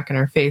throw it back in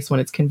her face when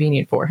it's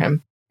convenient for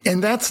him.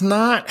 And that's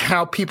not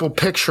how people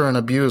picture an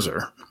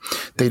abuser.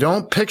 They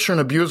don't picture an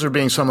abuser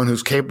being someone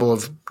who's capable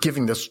of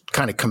giving this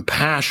kind of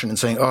compassion and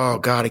saying, oh,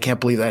 God, I can't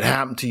believe that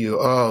happened to you.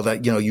 Oh,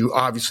 that, you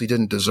obviously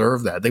didn't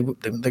deserve that.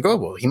 They go,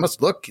 well,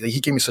 he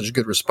gave me such a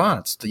good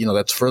response.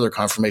 That's further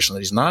confirmation that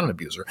he's not an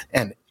abuser.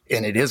 And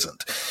it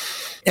isn't.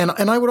 And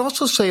I would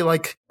also say,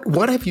 like,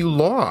 what have you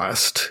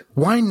lost?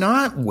 Why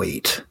not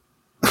wait?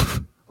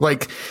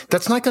 Like,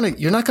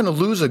 you're not going to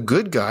lose a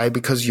good guy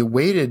because you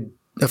waited,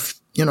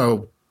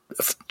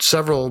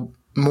 several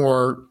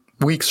more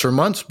weeks or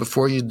months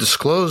before you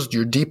disclosed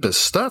your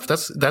deepest stuff.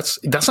 That's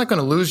not going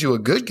to lose you a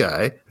good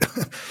guy.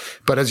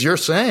 But as you're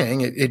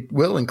saying, it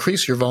will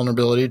increase your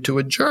vulnerability to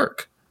a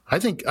jerk. I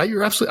think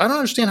you're absolutely, I don't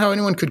understand how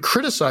anyone could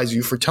criticize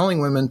you for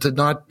telling women to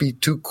not be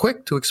too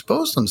quick to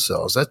expose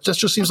themselves. That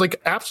just seems like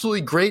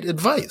absolutely great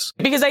advice.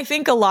 Because I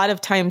think a lot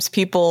of times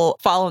people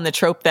fall in the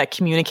trope that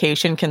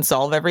communication can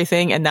solve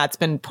everything. And that's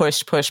been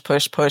pushed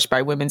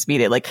by women's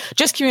media. Like,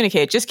 just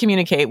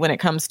communicate when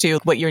it comes to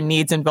what your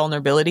needs and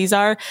vulnerabilities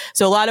are.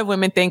 So a lot of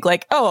women think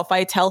like, oh, if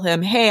I tell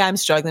him, hey, I'm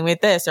struggling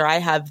with this, or I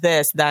have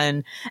this,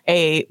 then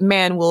a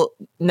man will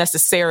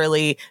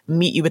necessarily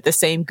meet you with the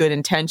same good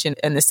intention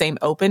and the same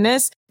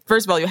openness.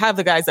 First of all, you have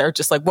the guys that are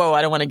just like, whoa,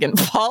 I don't want to get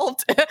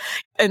involved.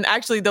 And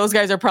actually, those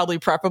guys are probably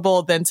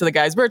preferable than to the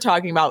guys we're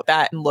talking about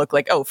that and look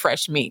like, oh,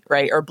 fresh meat,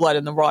 right? Or blood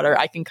in the water.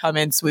 I can come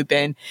in, swoop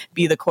in,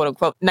 be the quote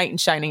unquote knight in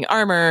shining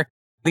armor.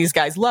 These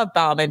guys love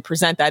bomb and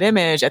present that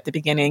image at the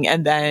beginning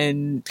and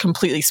then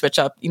completely switch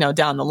up,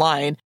 down the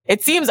line.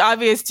 It seems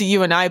obvious to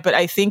you and I, but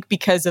I think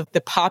because of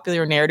the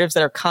popular narratives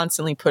that are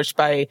constantly pushed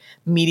by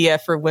media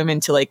for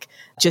women to like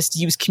just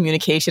use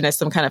communication as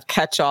some kind of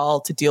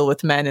catch-all to deal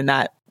with men, and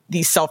that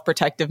these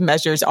self-protective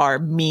measures are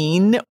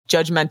mean,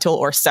 judgmental,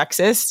 or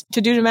sexist to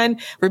do to men.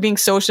 We're being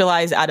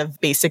socialized out of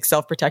basic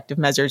self-protective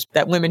measures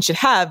that women should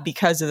have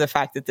because of the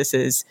fact that this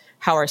is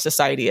how our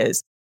society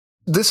is.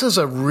 This is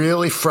a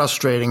really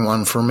frustrating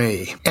one for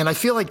me. And I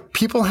feel like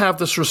people have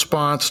this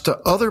response to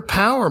other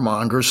power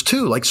mongers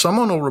too. Like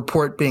someone will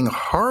report being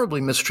horribly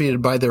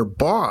mistreated by their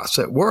boss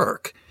at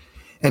work.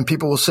 And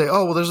people will say,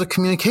 oh, well, there's a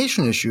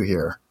communication issue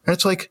here. And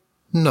it's like,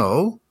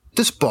 no.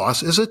 This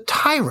boss is a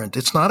tyrant.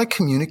 It's not a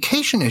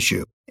communication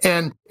issue.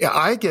 And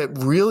I get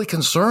really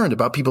concerned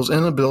about people's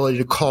inability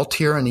to call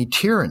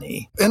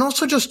tyranny, and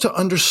also just to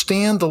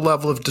understand the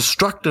level of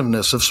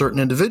destructiveness of certain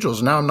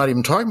individuals. Now, I'm not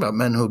even talking about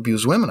men who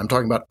abuse women. I'm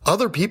talking about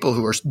other people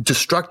who are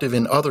destructive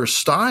in other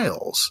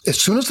styles. As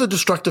soon as the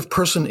destructive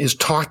person is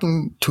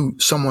talking to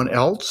someone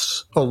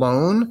else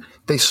alone,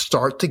 they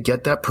start to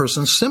get that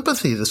person's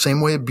sympathy, the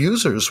same way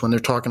abusers, when they're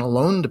talking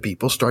alone to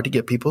people, start to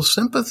get people's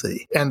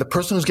sympathy. And the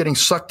person who's getting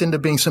sucked into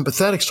being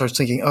sympathetic starts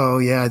thinking, oh,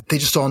 yeah, they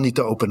just all need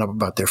to open up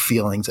about their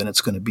feelings and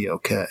it's going to be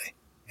okay.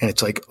 And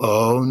it's like,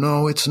 oh,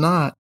 no, it's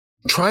not.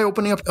 Try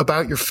opening up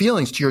about your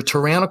feelings to your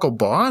tyrannical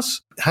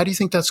boss. How do you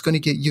think that's going to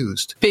get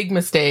used? Big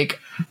mistake.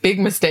 That's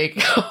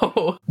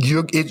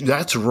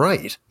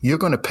right. You're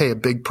going to pay a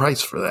big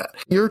price for that.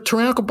 Your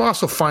tyrannical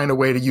boss will find a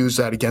way to use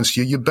that against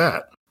you, you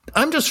bet.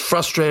 I'm just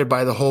frustrated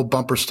by the whole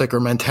bumper sticker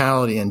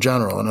mentality in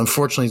general. And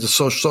unfortunately, the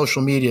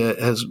social media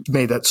has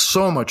made that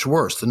so much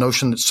worse. The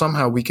notion that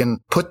somehow we can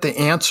put the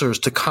answers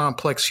to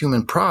complex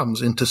human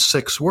problems into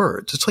 6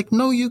 words. It's like,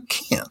 no, you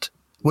can't.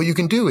 What you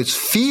can do is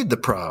feed the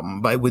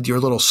problem with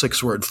your little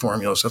 6-word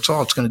formulas. That's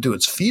all it's going to do.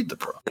 It's feed the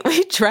problem.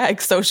 We drag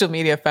social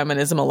media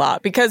feminism a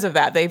lot because of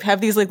that. They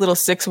have these like little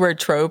 6-word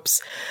tropes,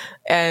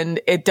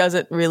 and it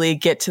doesn't really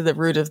get to the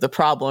root of the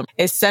problem.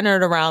 It's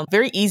centered around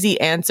very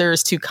easy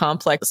answers to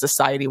complex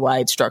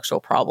society-wide structural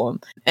problem.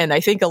 And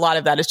I think a lot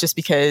of that is just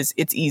because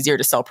it's easier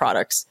to sell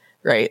products.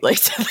 Right?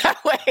 Like that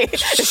way,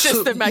 it's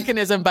just the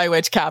mechanism by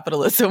which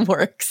capitalism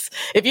works.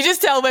 If you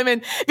tell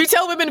women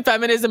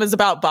feminism is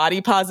about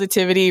body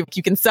positivity,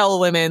 you can sell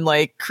women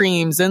like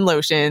creams and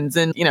lotions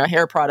and,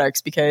 hair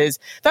products because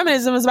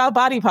feminism is about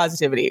body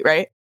positivity,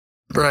 right?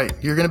 Right.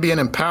 You're going to be an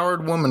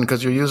empowered woman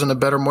because you're using a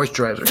better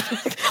moisturizer.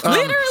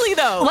 Literally,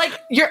 though. Like,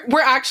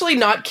 we're actually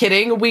not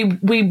kidding.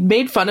 We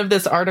made fun of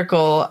this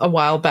article a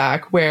while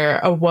back where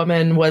a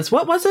woman was,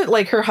 what was it?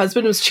 Like, her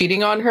husband was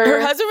cheating on her. Her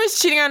husband was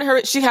cheating on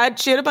her. She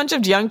had a bunch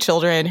of young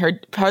children. Her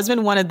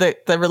husband wanted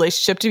the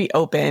relationship to be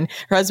open.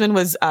 Her husband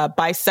was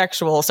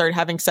bisexual, started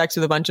having sex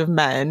with a bunch of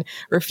men,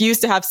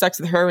 refused to have sex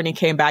with her when he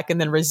came back,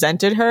 and then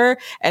resented her.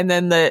 And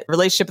then the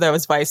relationship that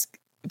was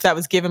that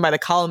was given by the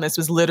columnist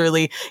was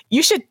literally,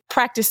 you should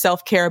practice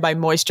self-care by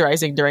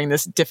moisturizing during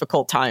this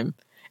difficult time.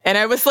 And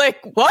I was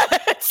like,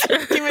 what?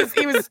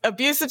 He was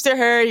abusive to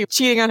her, he was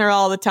cheating on her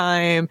all the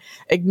time,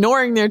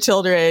 ignoring their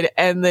children.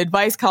 And the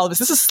advice columnist,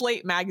 this is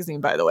Slate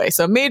magazine, by the way.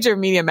 So a major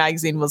media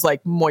magazine was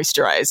like,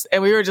 moisturize.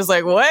 And we were just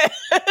like, what?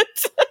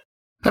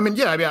 I mean,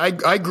 yeah,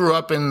 I grew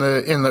up in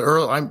the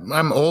early,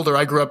 I'm older.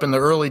 I grew up in the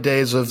early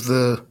days of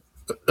the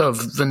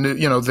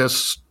new,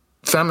 this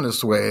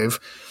feminist wave,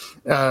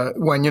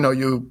 when,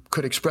 you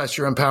could express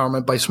your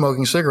empowerment by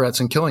smoking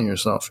cigarettes and killing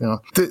yourself.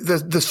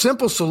 The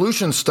simple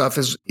solution stuff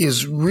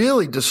is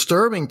really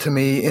disturbing to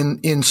me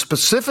in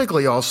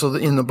specifically also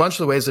in the bunch of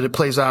the ways that it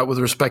plays out with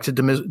respect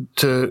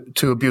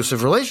to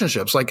abusive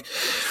relationships. Like,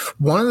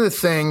 one of the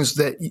things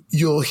that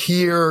you'll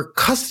hear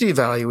custody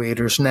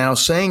evaluators now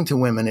saying to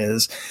women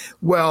is,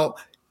 well,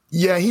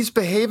 yeah, he's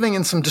behaving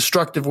in some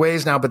destructive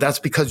ways now, but that's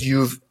because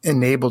you've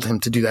enabled him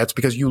to do that. It's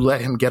because you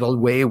let him get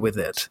away with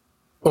it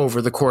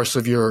over the course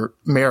of your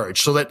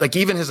marriage. So that, like,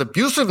 even his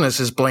abusiveness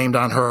is blamed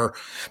on her,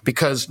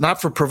 because not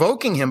for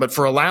provoking him, but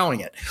for allowing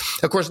it.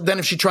 Of course, then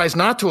if she tries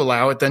not to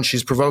allow it, then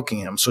she's provoking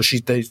him. So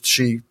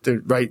they're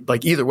right.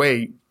 Like, either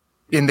way,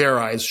 in their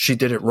eyes, she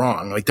did it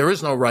wrong. Like, there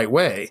is no right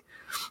way.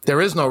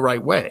 There is no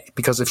right way,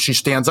 because if she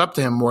stands up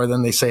to him more,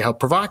 then they say how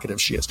provocative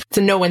she is. It's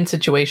a no-win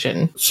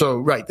situation. So,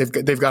 right.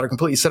 They've got her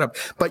completely set up.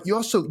 But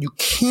you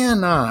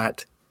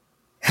cannot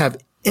have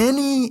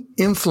any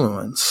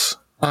influence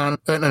on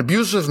an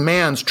abusive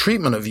man's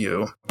treatment of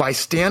you by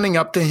standing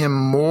up to him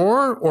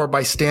more or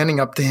by standing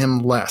up to him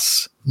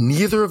less.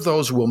 Neither of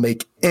those will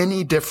make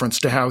any difference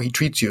to how he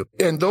treats you.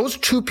 And those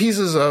two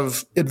pieces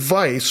of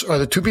advice are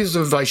the two pieces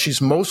of advice she's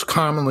most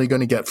commonly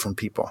going to get from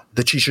people.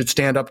 That she should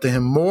stand up to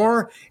him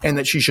more and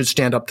that she should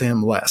stand up to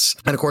him less.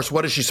 And of course,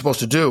 what is she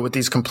supposed to do with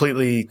these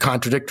completely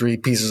contradictory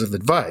pieces of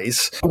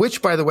advice?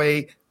 Which, by the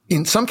way,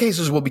 in some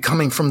cases will be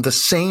coming from the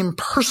same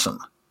person.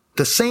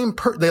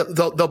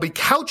 They'll be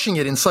couching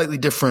it in slightly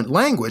different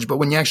language, but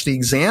when you actually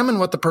examine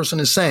what the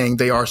person is saying,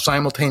 they are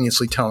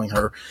simultaneously telling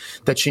her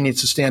that she needs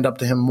to stand up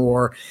to him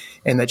more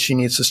and that she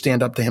needs to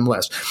stand up to him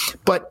less.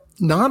 But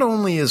not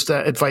only is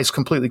that advice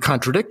completely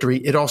contradictory,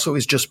 it also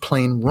is just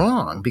plain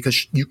wrong,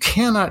 because you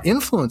cannot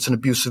influence an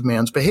abusive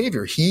man's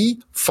behavior.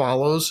 He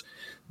follows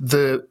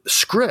the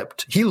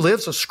script. He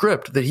lives a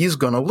script that he's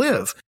going to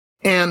live.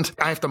 And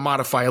I have to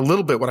modify a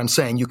little bit what I'm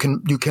saying. You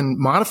can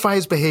modify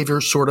his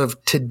behavior sort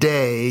of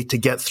today to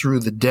get through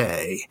the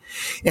day.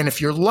 And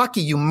if you're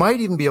lucky, you might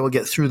even be able to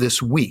get through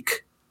this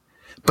week.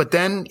 But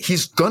then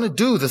he's going to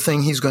do the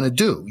thing he's going to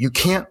do. You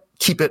can't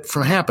keep it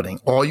from happening.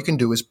 All you can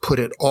do is put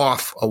it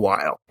off a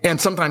while.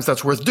 And sometimes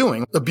that's worth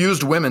doing.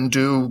 Abused women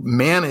do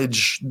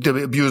manage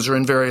the abuser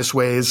in various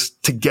ways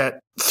to get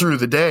through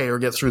the day or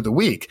get through the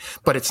week,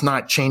 but it's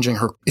not changing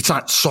her. It's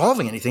not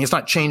solving anything. It's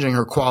not changing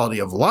her quality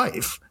of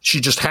life.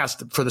 She just has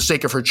to, for the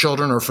sake of her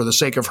children or for the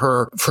sake of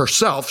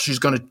herself, she's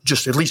going to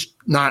just at least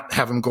not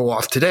have him go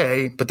off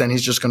today, but then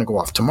he's just going to go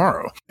off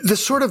tomorrow.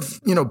 This sort of,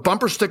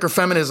 bumper sticker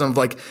feminism,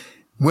 like,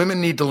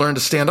 women need to learn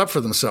to stand up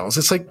for themselves.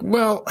 It's like,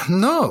 well,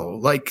 no,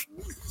 like,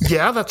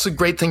 yeah, that's a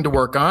great thing to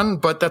work on,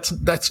 but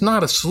that's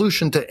not a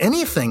solution to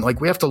anything. Like,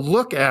 we have to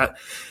look at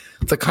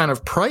the kind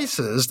of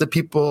prices that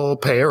people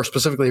pay, or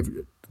specifically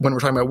when we're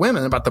talking about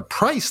women, about the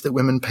price that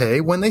women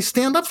pay when they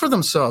stand up for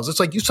themselves. It's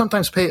like, you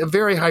sometimes pay a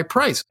very high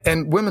price,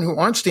 and women who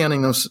aren't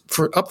standing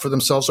up for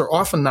themselves are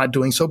often not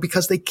doing so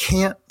because they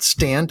can't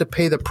stand to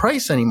pay the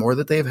price anymore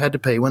that they've had to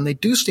pay when they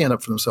do stand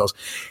up for themselves.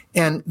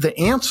 And the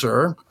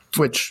answer,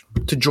 which,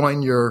 to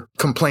join your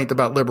complaint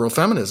about liberal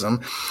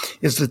feminism,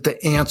 is that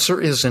the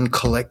answer is in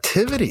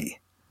collectivity.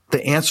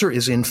 The answer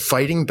is in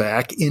fighting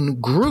back in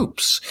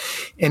groups.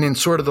 And in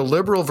sort of the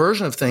liberal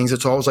version of things,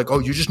 it's always like, oh,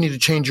 you just need to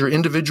change your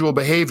individual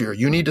behavior.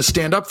 You need to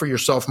stand up for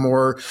yourself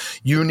more.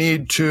 You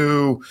need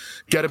to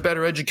get a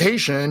better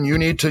education. You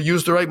need to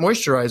use the right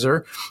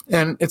moisturizer.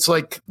 And it's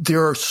like,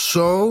 there are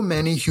so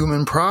many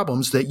human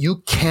problems that you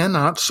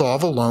cannot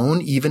solve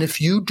alone, even if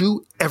you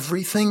do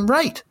everything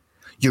right.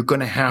 You're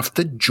going to have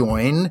to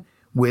join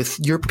with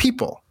your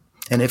people.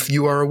 And if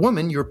you are a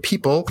woman, your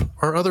people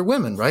are other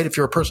women, right? If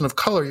you're a person of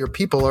color, your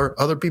people are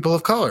other people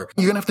of color.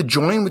 You're going to have to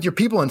join with your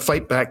people and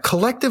fight back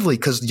collectively,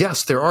 because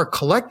yes, there are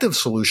collective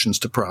solutions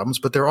to problems,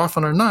 but there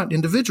often are not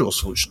individual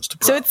solutions to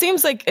problems. So it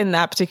seems like in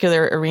that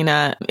particular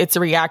arena, it's a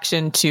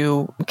reaction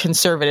to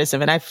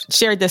conservatism. And I've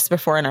shared this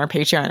before in our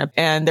Patreon.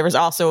 And there was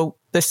also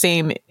the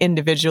same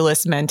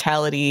individualist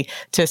mentality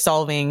to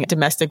solving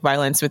domestic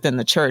violence within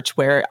the church,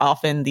 where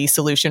often the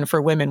solution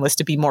for women was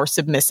to be more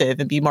submissive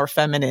and be more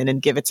feminine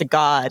and give it to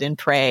God and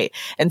pray.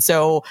 And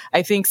so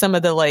I think some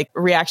of the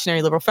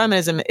reactionary liberal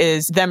feminism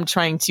is them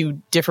trying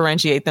to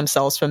differentiate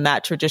themselves from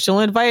that traditional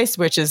advice,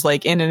 which is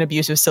like, in an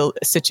abusive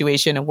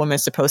situation, a woman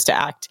is supposed to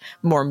act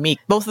more meek.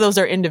 Both of those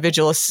are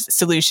individualist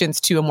solutions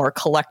to a more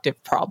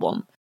collective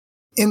problem.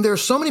 And there are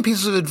so many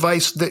pieces of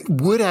advice that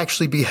would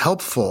actually be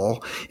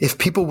helpful if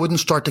people wouldn't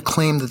start to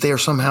claim that they are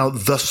somehow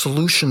the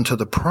solution to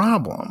the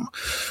problem,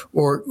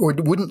 or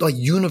wouldn't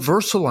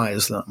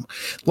universalize them.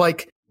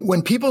 Like,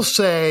 when people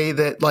say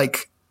that,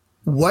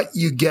 what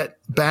you get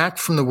back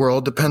from the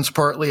world depends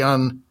partly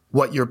on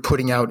what you're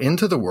putting out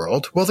into the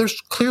world. Well, there's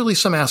clearly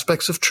some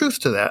aspects of truth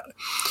to that.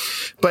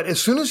 But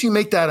as soon as you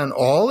make that an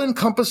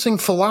all-encompassing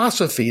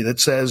philosophy that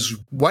says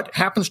what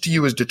happens to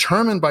you is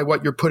determined by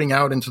what you're putting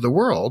out into the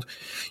world,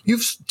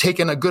 you've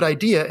taken a good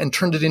idea and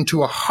turned it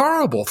into a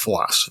horrible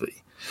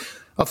philosophy.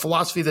 A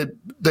philosophy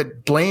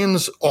that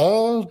blames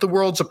all the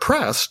world's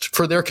oppressed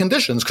for their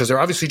conditions because they're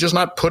obviously just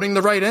not putting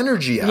the right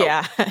energy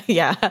out.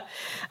 Yeah.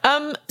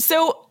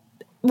 So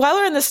while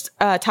we're in this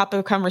topic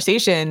of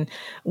conversation,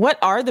 what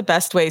are the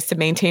best ways to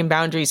maintain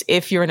boundaries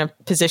if you're in a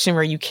position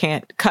where you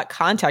can't cut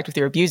contact with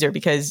your abuser?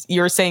 Because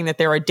you're saying that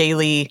there are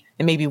daily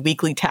and maybe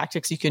weekly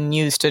tactics you can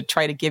use to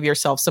try to give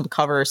yourself some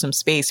cover or some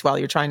space while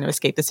you're trying to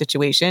escape the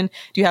situation.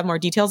 Do you have more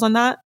details on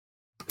that?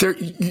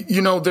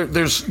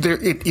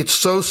 It's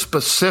so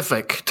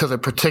specific to the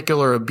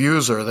particular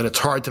abuser that it's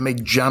hard to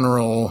make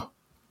general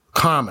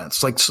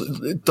comments.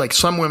 Like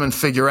some women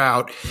figure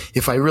out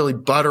if I really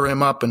butter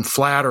him up and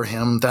flatter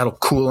him, that'll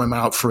cool him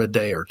out for a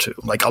day or two.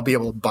 Like I'll be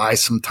able to buy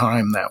some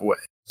time that way.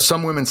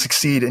 Some women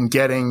succeed in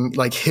getting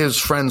like his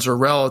friends or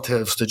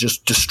relatives to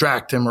just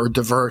distract him or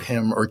divert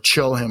him or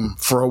chill him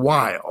for a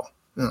while.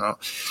 You know,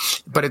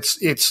 but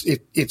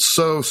it's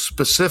so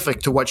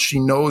specific to what she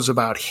knows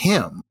about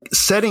him.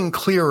 Setting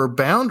clearer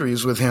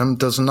boundaries with him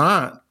does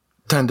not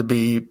tend to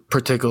be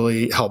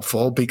particularly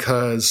helpful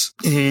because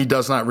he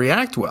does not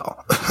react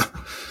well.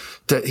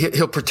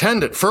 He'll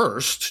pretend at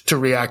first to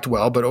react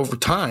well, but over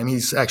time,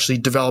 he's actually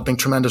developing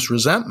tremendous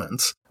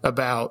resentments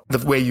about the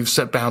way you've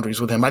set boundaries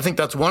with him. I think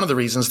that's one of the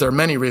reasons. There are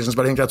many reasons,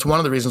 but I think that's one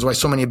of the reasons why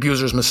so many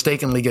abusers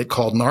mistakenly get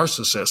called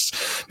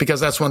narcissists, because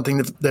that's one thing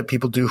that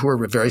people do who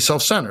are very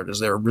self-centered,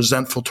 is they're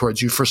resentful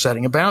towards you for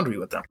setting a boundary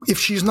with them. If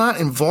she's not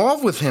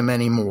involved with him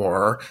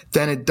anymore,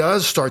 then it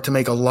does start to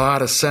make a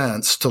lot of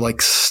sense to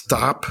like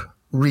stop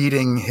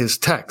reading his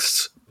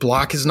texts,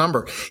 block his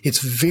number. It's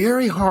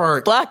very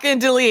hard. Block and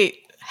delete.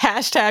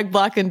 Hashtag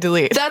block and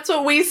delete. That's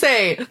what we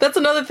say. That's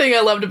another thing I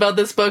loved about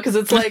this book, is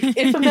it's like,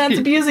 if a man's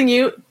abusing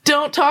you,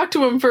 don't talk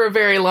to him for a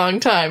very long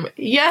time.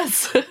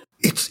 Yes.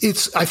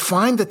 I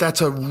find that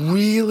that's a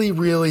really,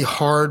 really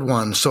hard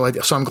one. So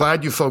I'm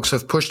glad you folks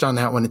have pushed on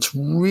that one. It's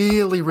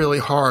really, really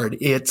hard.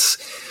 It's,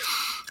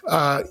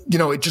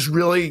 it just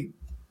really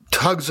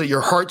tugs at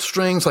your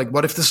heartstrings. Like,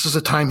 what if this is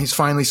a time he's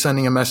finally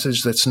sending a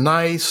message that's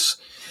nice?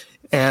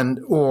 And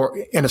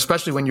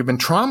especially when you've been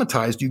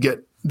traumatized, you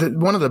get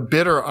one of the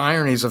bitter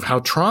ironies of how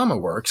trauma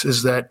works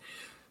is that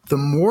the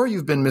more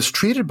you've been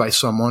mistreated by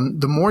someone,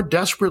 the more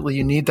desperately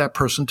you need that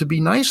person to be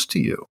nice to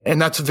you.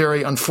 And that's a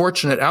very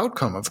unfortunate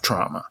outcome of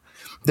trauma,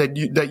 that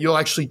you'll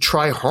actually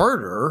try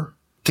harder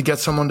to get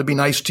someone to be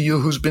nice to you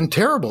who's been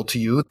terrible to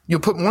you. You'll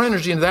put more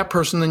energy into that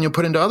person than you'll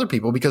put into other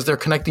people because they're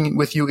connecting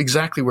with you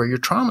exactly where you're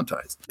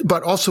traumatized.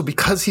 But also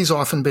because he's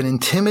often been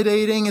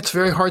intimidating, it's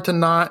very hard to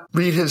not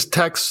read his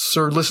texts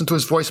or listen to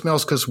his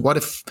voicemails, because what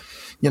if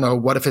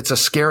it's a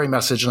scary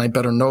message and I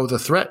better know the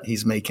threat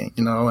he's making,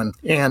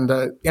 and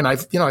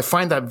I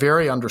find that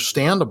very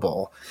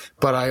understandable,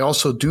 but I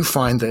also do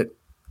find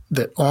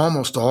that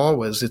almost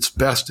always it's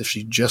best if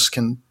she just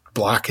can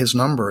block his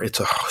number.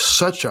 It's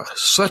such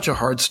a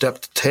hard step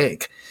to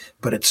take,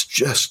 but it's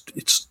just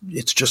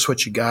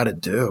what you got to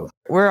do.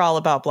 We're all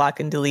about block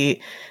and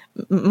delete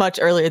much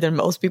earlier than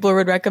most people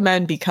would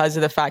recommend, because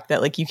of the fact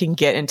that like you can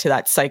get into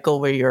that cycle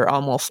where you're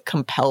almost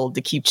compelled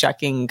to keep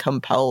checking,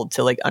 compelled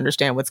to like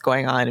understand what's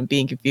going on and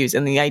being confused.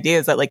 And the idea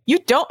is that like you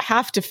don't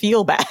have to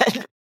feel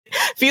bad.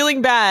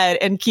 Feeling bad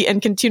and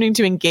continuing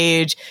to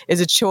engage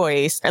is a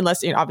choice,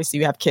 unless obviously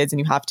you have kids and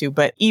you have to.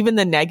 But even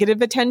the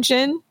negative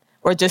attention,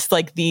 or just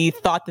like the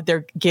thought that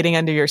they're getting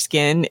under your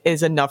skin,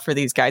 is enough for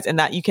these guys. And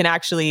that you can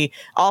actually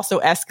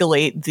also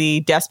escalate the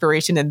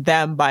desperation in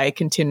them by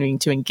continuing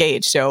to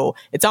engage. So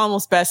it's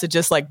almost best to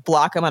just like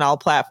block them on all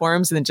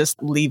platforms and then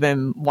just leave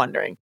him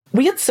wondering.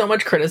 We get so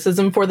much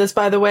criticism for this,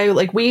 by the way.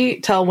 Like, we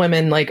tell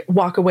women, like,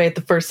 walk away at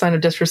the first sign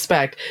of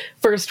disrespect.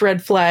 First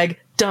red flag,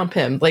 dump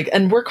him. Like,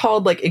 and we're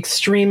called like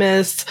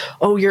extremists.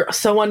 Oh, you're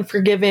so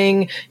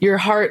unforgiving. You're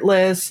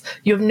heartless.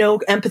 You have no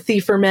empathy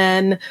for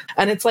men.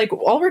 And it's like,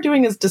 all we're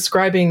doing is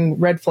describing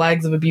red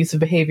flags of abusive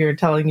behavior and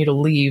telling you to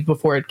leave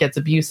before it gets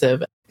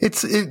abusive. It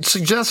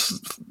suggests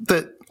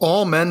that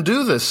all men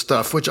do this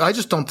stuff, which I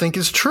just don't think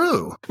is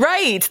true.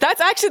 Right. That's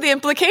actually the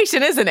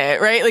implication, isn't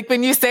it? Right? Like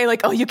when you say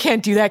like, oh, you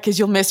can't do that because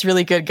you'll miss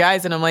really good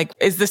guys. And I'm like,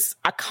 is this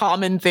a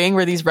common thing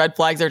where these red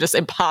flags are just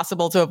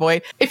impossible to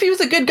avoid? If he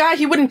was a good guy,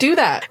 he wouldn't do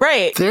that.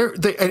 Right.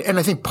 And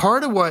I think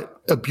part of what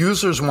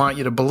abusers want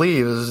you to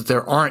believe is that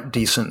there aren't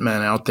decent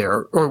men out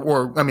there,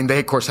 or I mean, they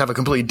of course have a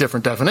completely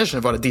different definition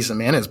of what a decent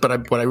man is.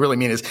 But what I really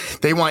mean is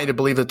they want you to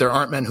believe that there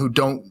aren't men who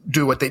don't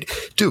do what they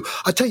do.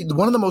 I'll tell you,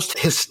 one of the most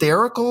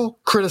hysterical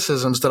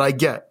criticisms that I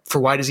get for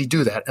why does he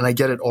do that, and I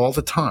get it all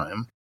the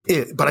time,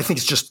 but I think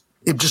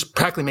it just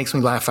practically makes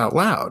me laugh out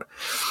loud.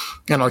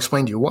 And I'll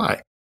explain to you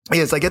why.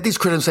 Is I get these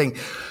critics saying,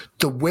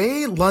 the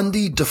way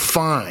Lundy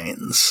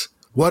defines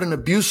what an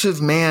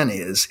abusive man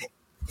is,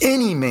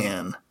 any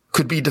man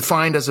could be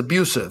defined as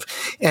abusive.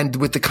 And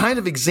with the kind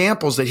of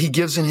examples that he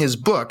gives in his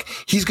book,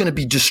 he's going to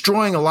be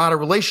destroying a lot of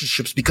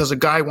relationships because a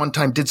guy one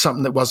time did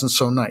something that wasn't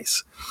so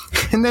nice.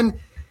 And then,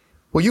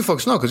 well, you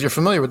folks know because you're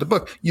familiar with the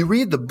book. You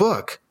read the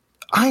book.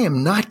 I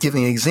am not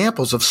giving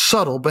examples of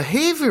subtle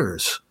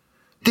behaviors.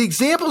 The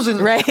examples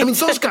right. I mean,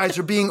 those guys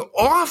are being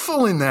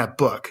awful in that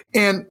book.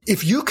 And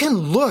if you can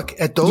look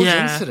at those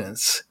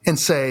incidents and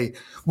say,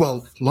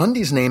 well,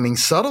 Lundy's naming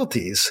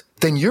subtleties,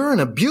 then you're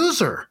an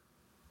abuser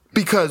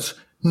because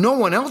no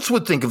one else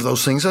would think of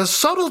those things as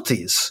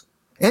subtleties.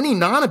 Any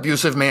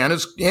non-abusive man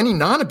is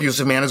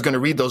going to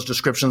read those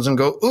descriptions and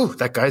go, ooh,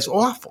 that guy's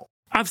awful.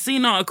 I've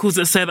seen articles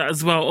that say that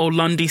as well, or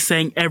Lundy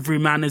saying every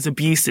man is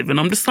abusive. And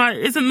I'm just like,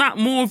 isn't that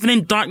more of an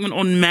indictment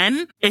on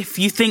men if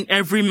you think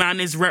every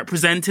man is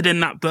represented in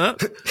that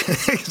book?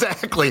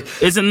 Exactly.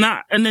 Isn't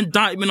that an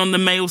indictment on the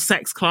male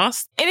sex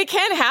class? And it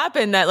can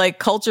happen that like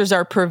cultures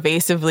are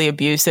pervasively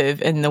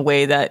abusive in the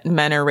way that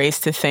men are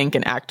raised to think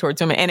and act towards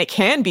women. And it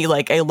can be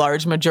like a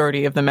large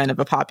majority of the men of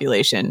a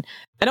population.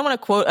 I don't want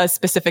to quote a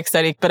specific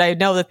study, but I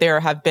know that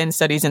there have been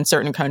studies in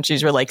certain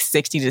countries where like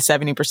 60 to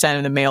 70%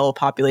 of the male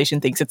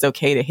population thinks it's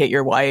okay to hit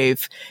your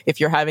wife if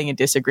you're having a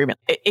disagreement.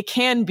 It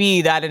can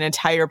be that an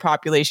entire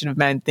population of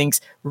men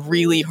thinks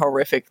really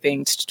horrific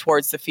things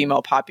towards the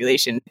female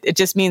population. It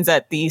just means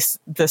that the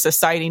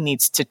society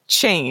needs to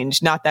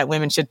change, not that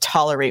women should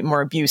tolerate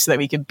more abuse so that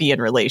we could be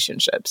in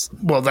relationships.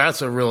 Well,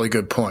 that's a really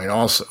good point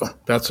also.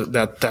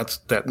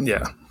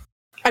 Yeah.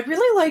 I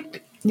really liked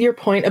your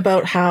point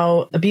about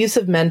how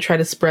abusive men try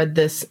to spread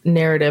this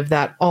narrative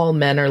that all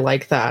men are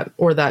like that,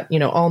 or that,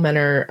 all men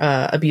are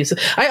abusive.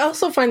 I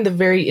also find the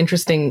very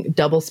interesting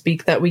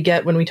doublespeak that we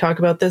get when we talk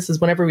about this is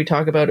whenever we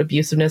talk about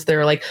abusiveness,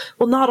 they're like,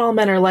 well, not all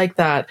men are like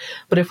that.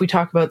 But if we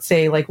talk about,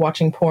 say, like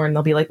watching porn,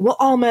 they'll be like, well,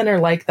 all men are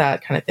like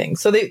that kind of thing.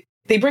 So they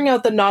bring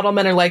out the not all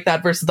men are like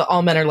that versus the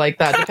all men are like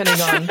that,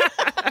 depending on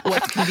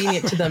what's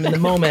convenient to them in the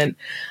moment.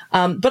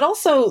 But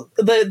also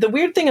the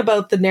weird thing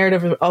about the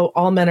narrative of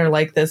all men are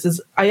like this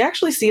is I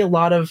actually see a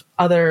lot of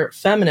other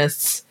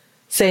feminists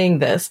saying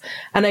this.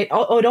 And it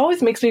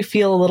always makes me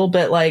feel a little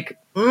bit like,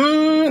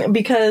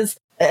 because,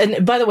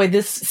 and by the way,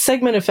 this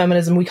segment of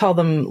feminism, we call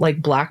them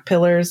like black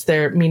pillars.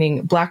 They're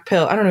meaning black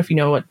pill. I don't know if you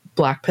know what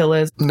black pill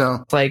is. No.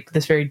 It's like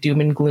this very doom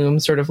and gloom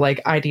sort of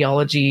like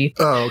ideology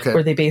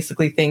where they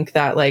basically think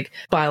that like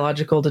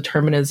biological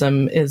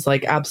determinism is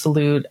like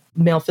absolute.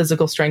 Male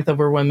physical strength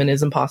over women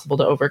is impossible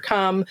to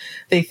overcome.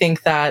 They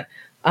think that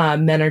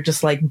men are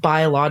just like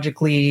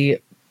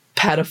biologically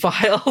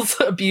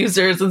pedophiles,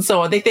 abusers, and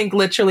so on. They think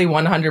literally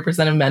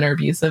 100% of men are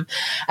abusive.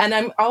 And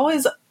I'm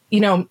always,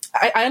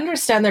 I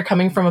understand they're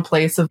coming from a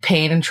place of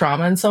pain and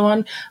trauma and so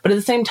on. But at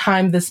the same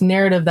time, this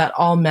narrative that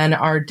all men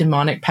are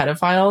demonic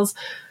pedophiles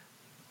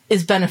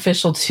is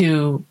beneficial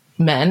to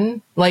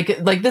men. Like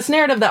this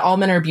narrative that all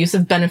men are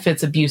abusive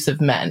benefits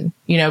abusive men,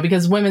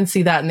 because women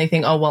see that and they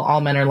think, oh, well,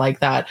 all men are like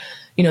that.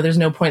 There's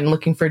no point in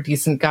looking for a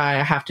decent guy.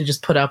 I have to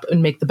just put up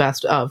and make the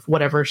best of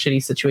whatever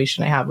shitty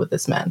situation I have with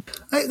this man.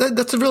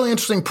 That's a really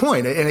interesting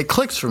point, and it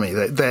clicks for me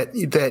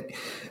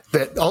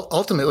that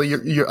ultimately,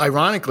 you're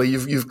ironically,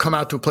 you've come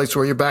out to a place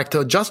where you're back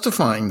to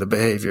justifying the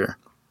behavior.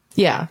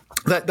 Yeah.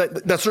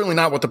 That's certainly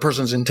not what the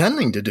person's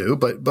intending to do,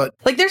 but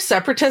like they're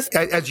separatists.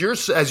 As you're,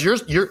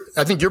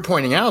 I think you're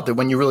pointing out that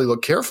when you really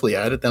look carefully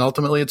at it, then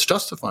ultimately it's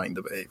justifying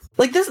the behavior.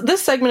 Like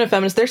this segment of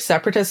feminists, they're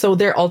separatists. So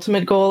their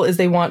ultimate goal is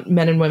they want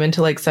men and women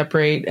to like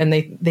separate, and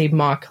they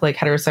mock like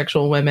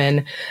heterosexual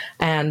women,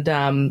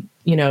 and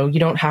you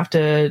don't have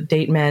to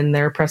date men.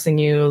 They're oppressing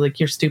you. Like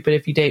you're stupid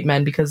if you date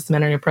men because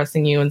men are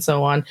oppressing you, and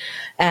so on.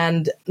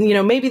 And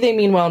maybe they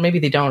mean well, maybe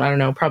they don't. I don't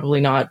know.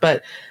 Probably not.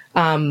 But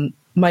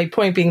my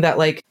point being that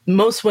like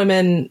most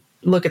women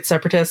look at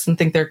separatists and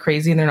think they're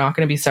crazy and they're not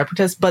going to be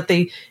separatists, but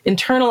they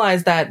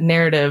internalize that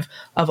narrative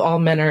of all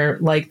men are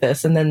like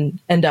this, and then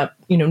end up,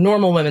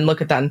 normal women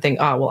look at that and think,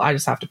 oh, well, I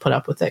just have to put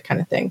up with it kind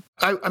of thing.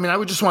 I mean, I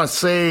would just want to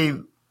say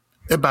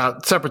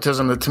about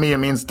separatism that to me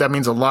that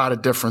means a lot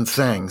of different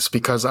things,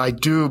 because I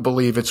do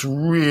believe it's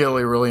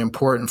really, really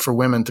important for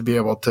women to be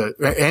able to,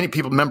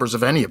 members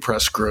of any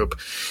oppressed group,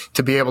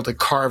 to be able to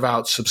carve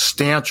out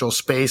substantial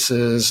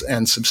spaces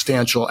and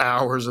substantial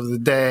hours of the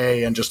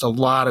day and just a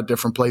lot of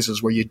different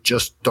places where you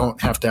just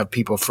don't have to have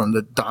people from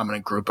the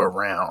dominant group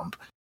around.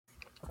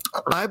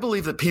 I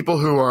believe that people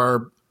who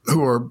are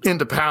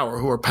into power,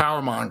 who are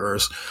power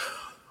mongers,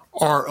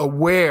 are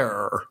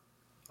aware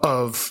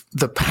of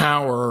the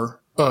power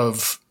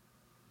of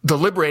the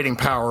liberating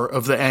power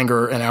of the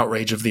anger and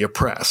outrage of the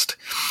oppressed.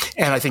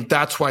 And I think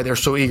that's why they're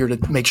so eager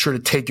to make sure to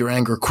take your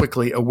anger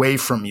quickly away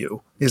from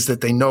you, is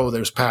that they know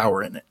there's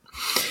power in it.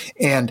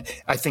 And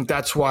I think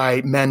that's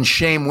why men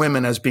shame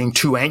women as being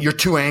you're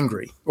too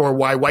angry, or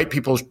why white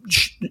people,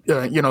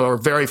 are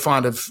very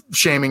fond of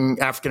shaming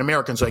African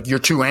Americans, like you're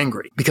too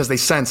angry, because they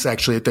sense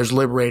actually that there's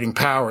liberating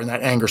power in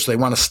that anger. So they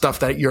want to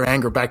stuff your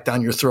anger back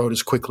down your throat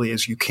as quickly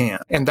as you can.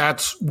 And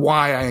that's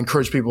why I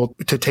encourage people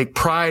to take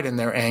pride in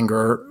their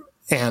anger,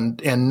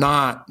 and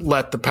not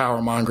let the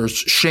power mongers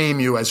shame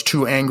you as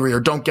too angry, or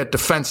don't get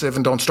defensive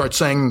and don't start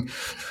saying,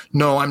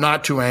 no, I'm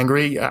not too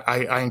angry.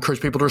 I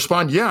encourage people to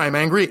respond, yeah, I'm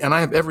angry, and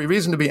I have every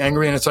reason to be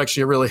angry, and it's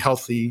actually a really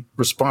healthy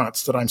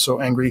response that I'm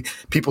so angry.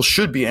 People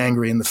should be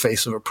angry in the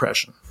face of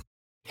oppression.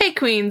 Hey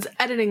Queens,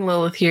 Editing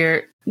Lilith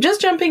here.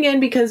 Just jumping in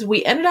because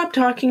we ended up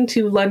talking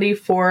to Lundy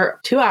for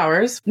 2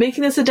 hours,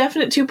 making this a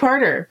definite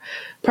two-parter.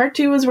 Part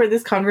 2 is where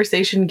this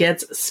conversation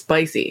gets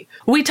spicy.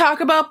 We talk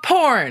about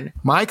porn.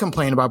 My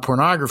complaint about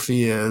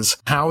pornography is,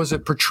 how is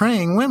it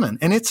portraying women?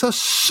 And it's a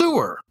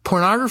sewer.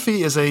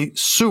 Pornography is a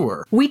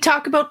sewer. We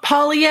talk about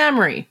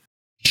polyamory.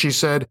 She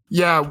said,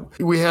 yeah,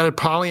 we had a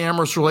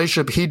polyamorous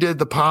relationship. He did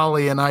the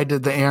poly and I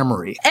did the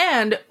amory.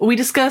 And we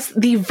discuss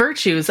the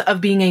virtues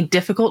of being a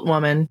difficult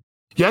woman.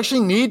 You actually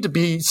need to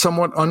be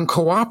somewhat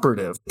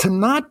uncooperative, to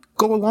not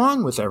go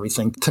along with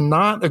everything, to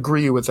not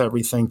agree with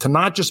everything, to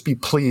not just be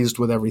pleased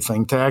with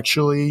everything, to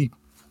actually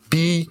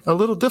be a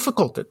little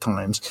difficult at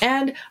times.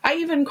 And I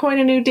even coined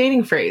a new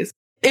dating phrase.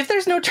 If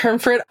there's no term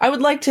for it, I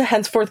would like to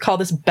henceforth call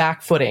this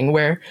backfooting,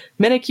 where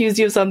men accuse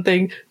you of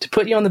something to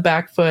put you on the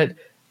back foot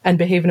and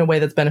behave in a way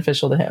that's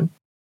beneficial to him.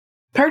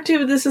 Part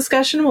 2 of this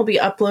discussion will be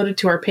uploaded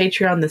to our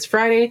Patreon this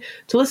Friday.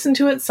 To listen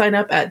to it, sign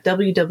up at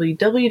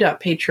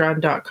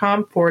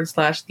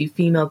www.patreon.com/the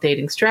female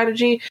dating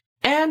strategy,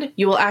 and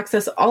you will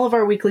access all of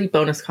our weekly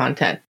bonus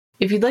content.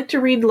 If you'd like to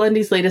read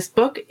Lundy's latest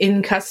book,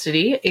 In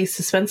Custody, a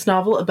suspense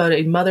novel about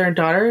a mother and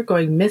daughter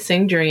going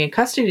missing during a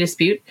custody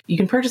dispute, you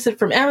can purchase it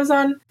from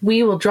Amazon.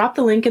 We will drop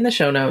the link in the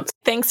show notes.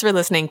 Thanks for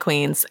listening,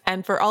 Queens.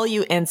 And for all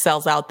you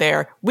incels out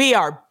there, we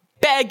are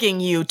begging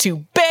you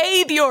to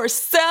bathe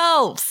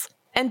yourselves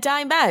and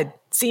dye med.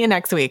 See you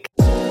next week.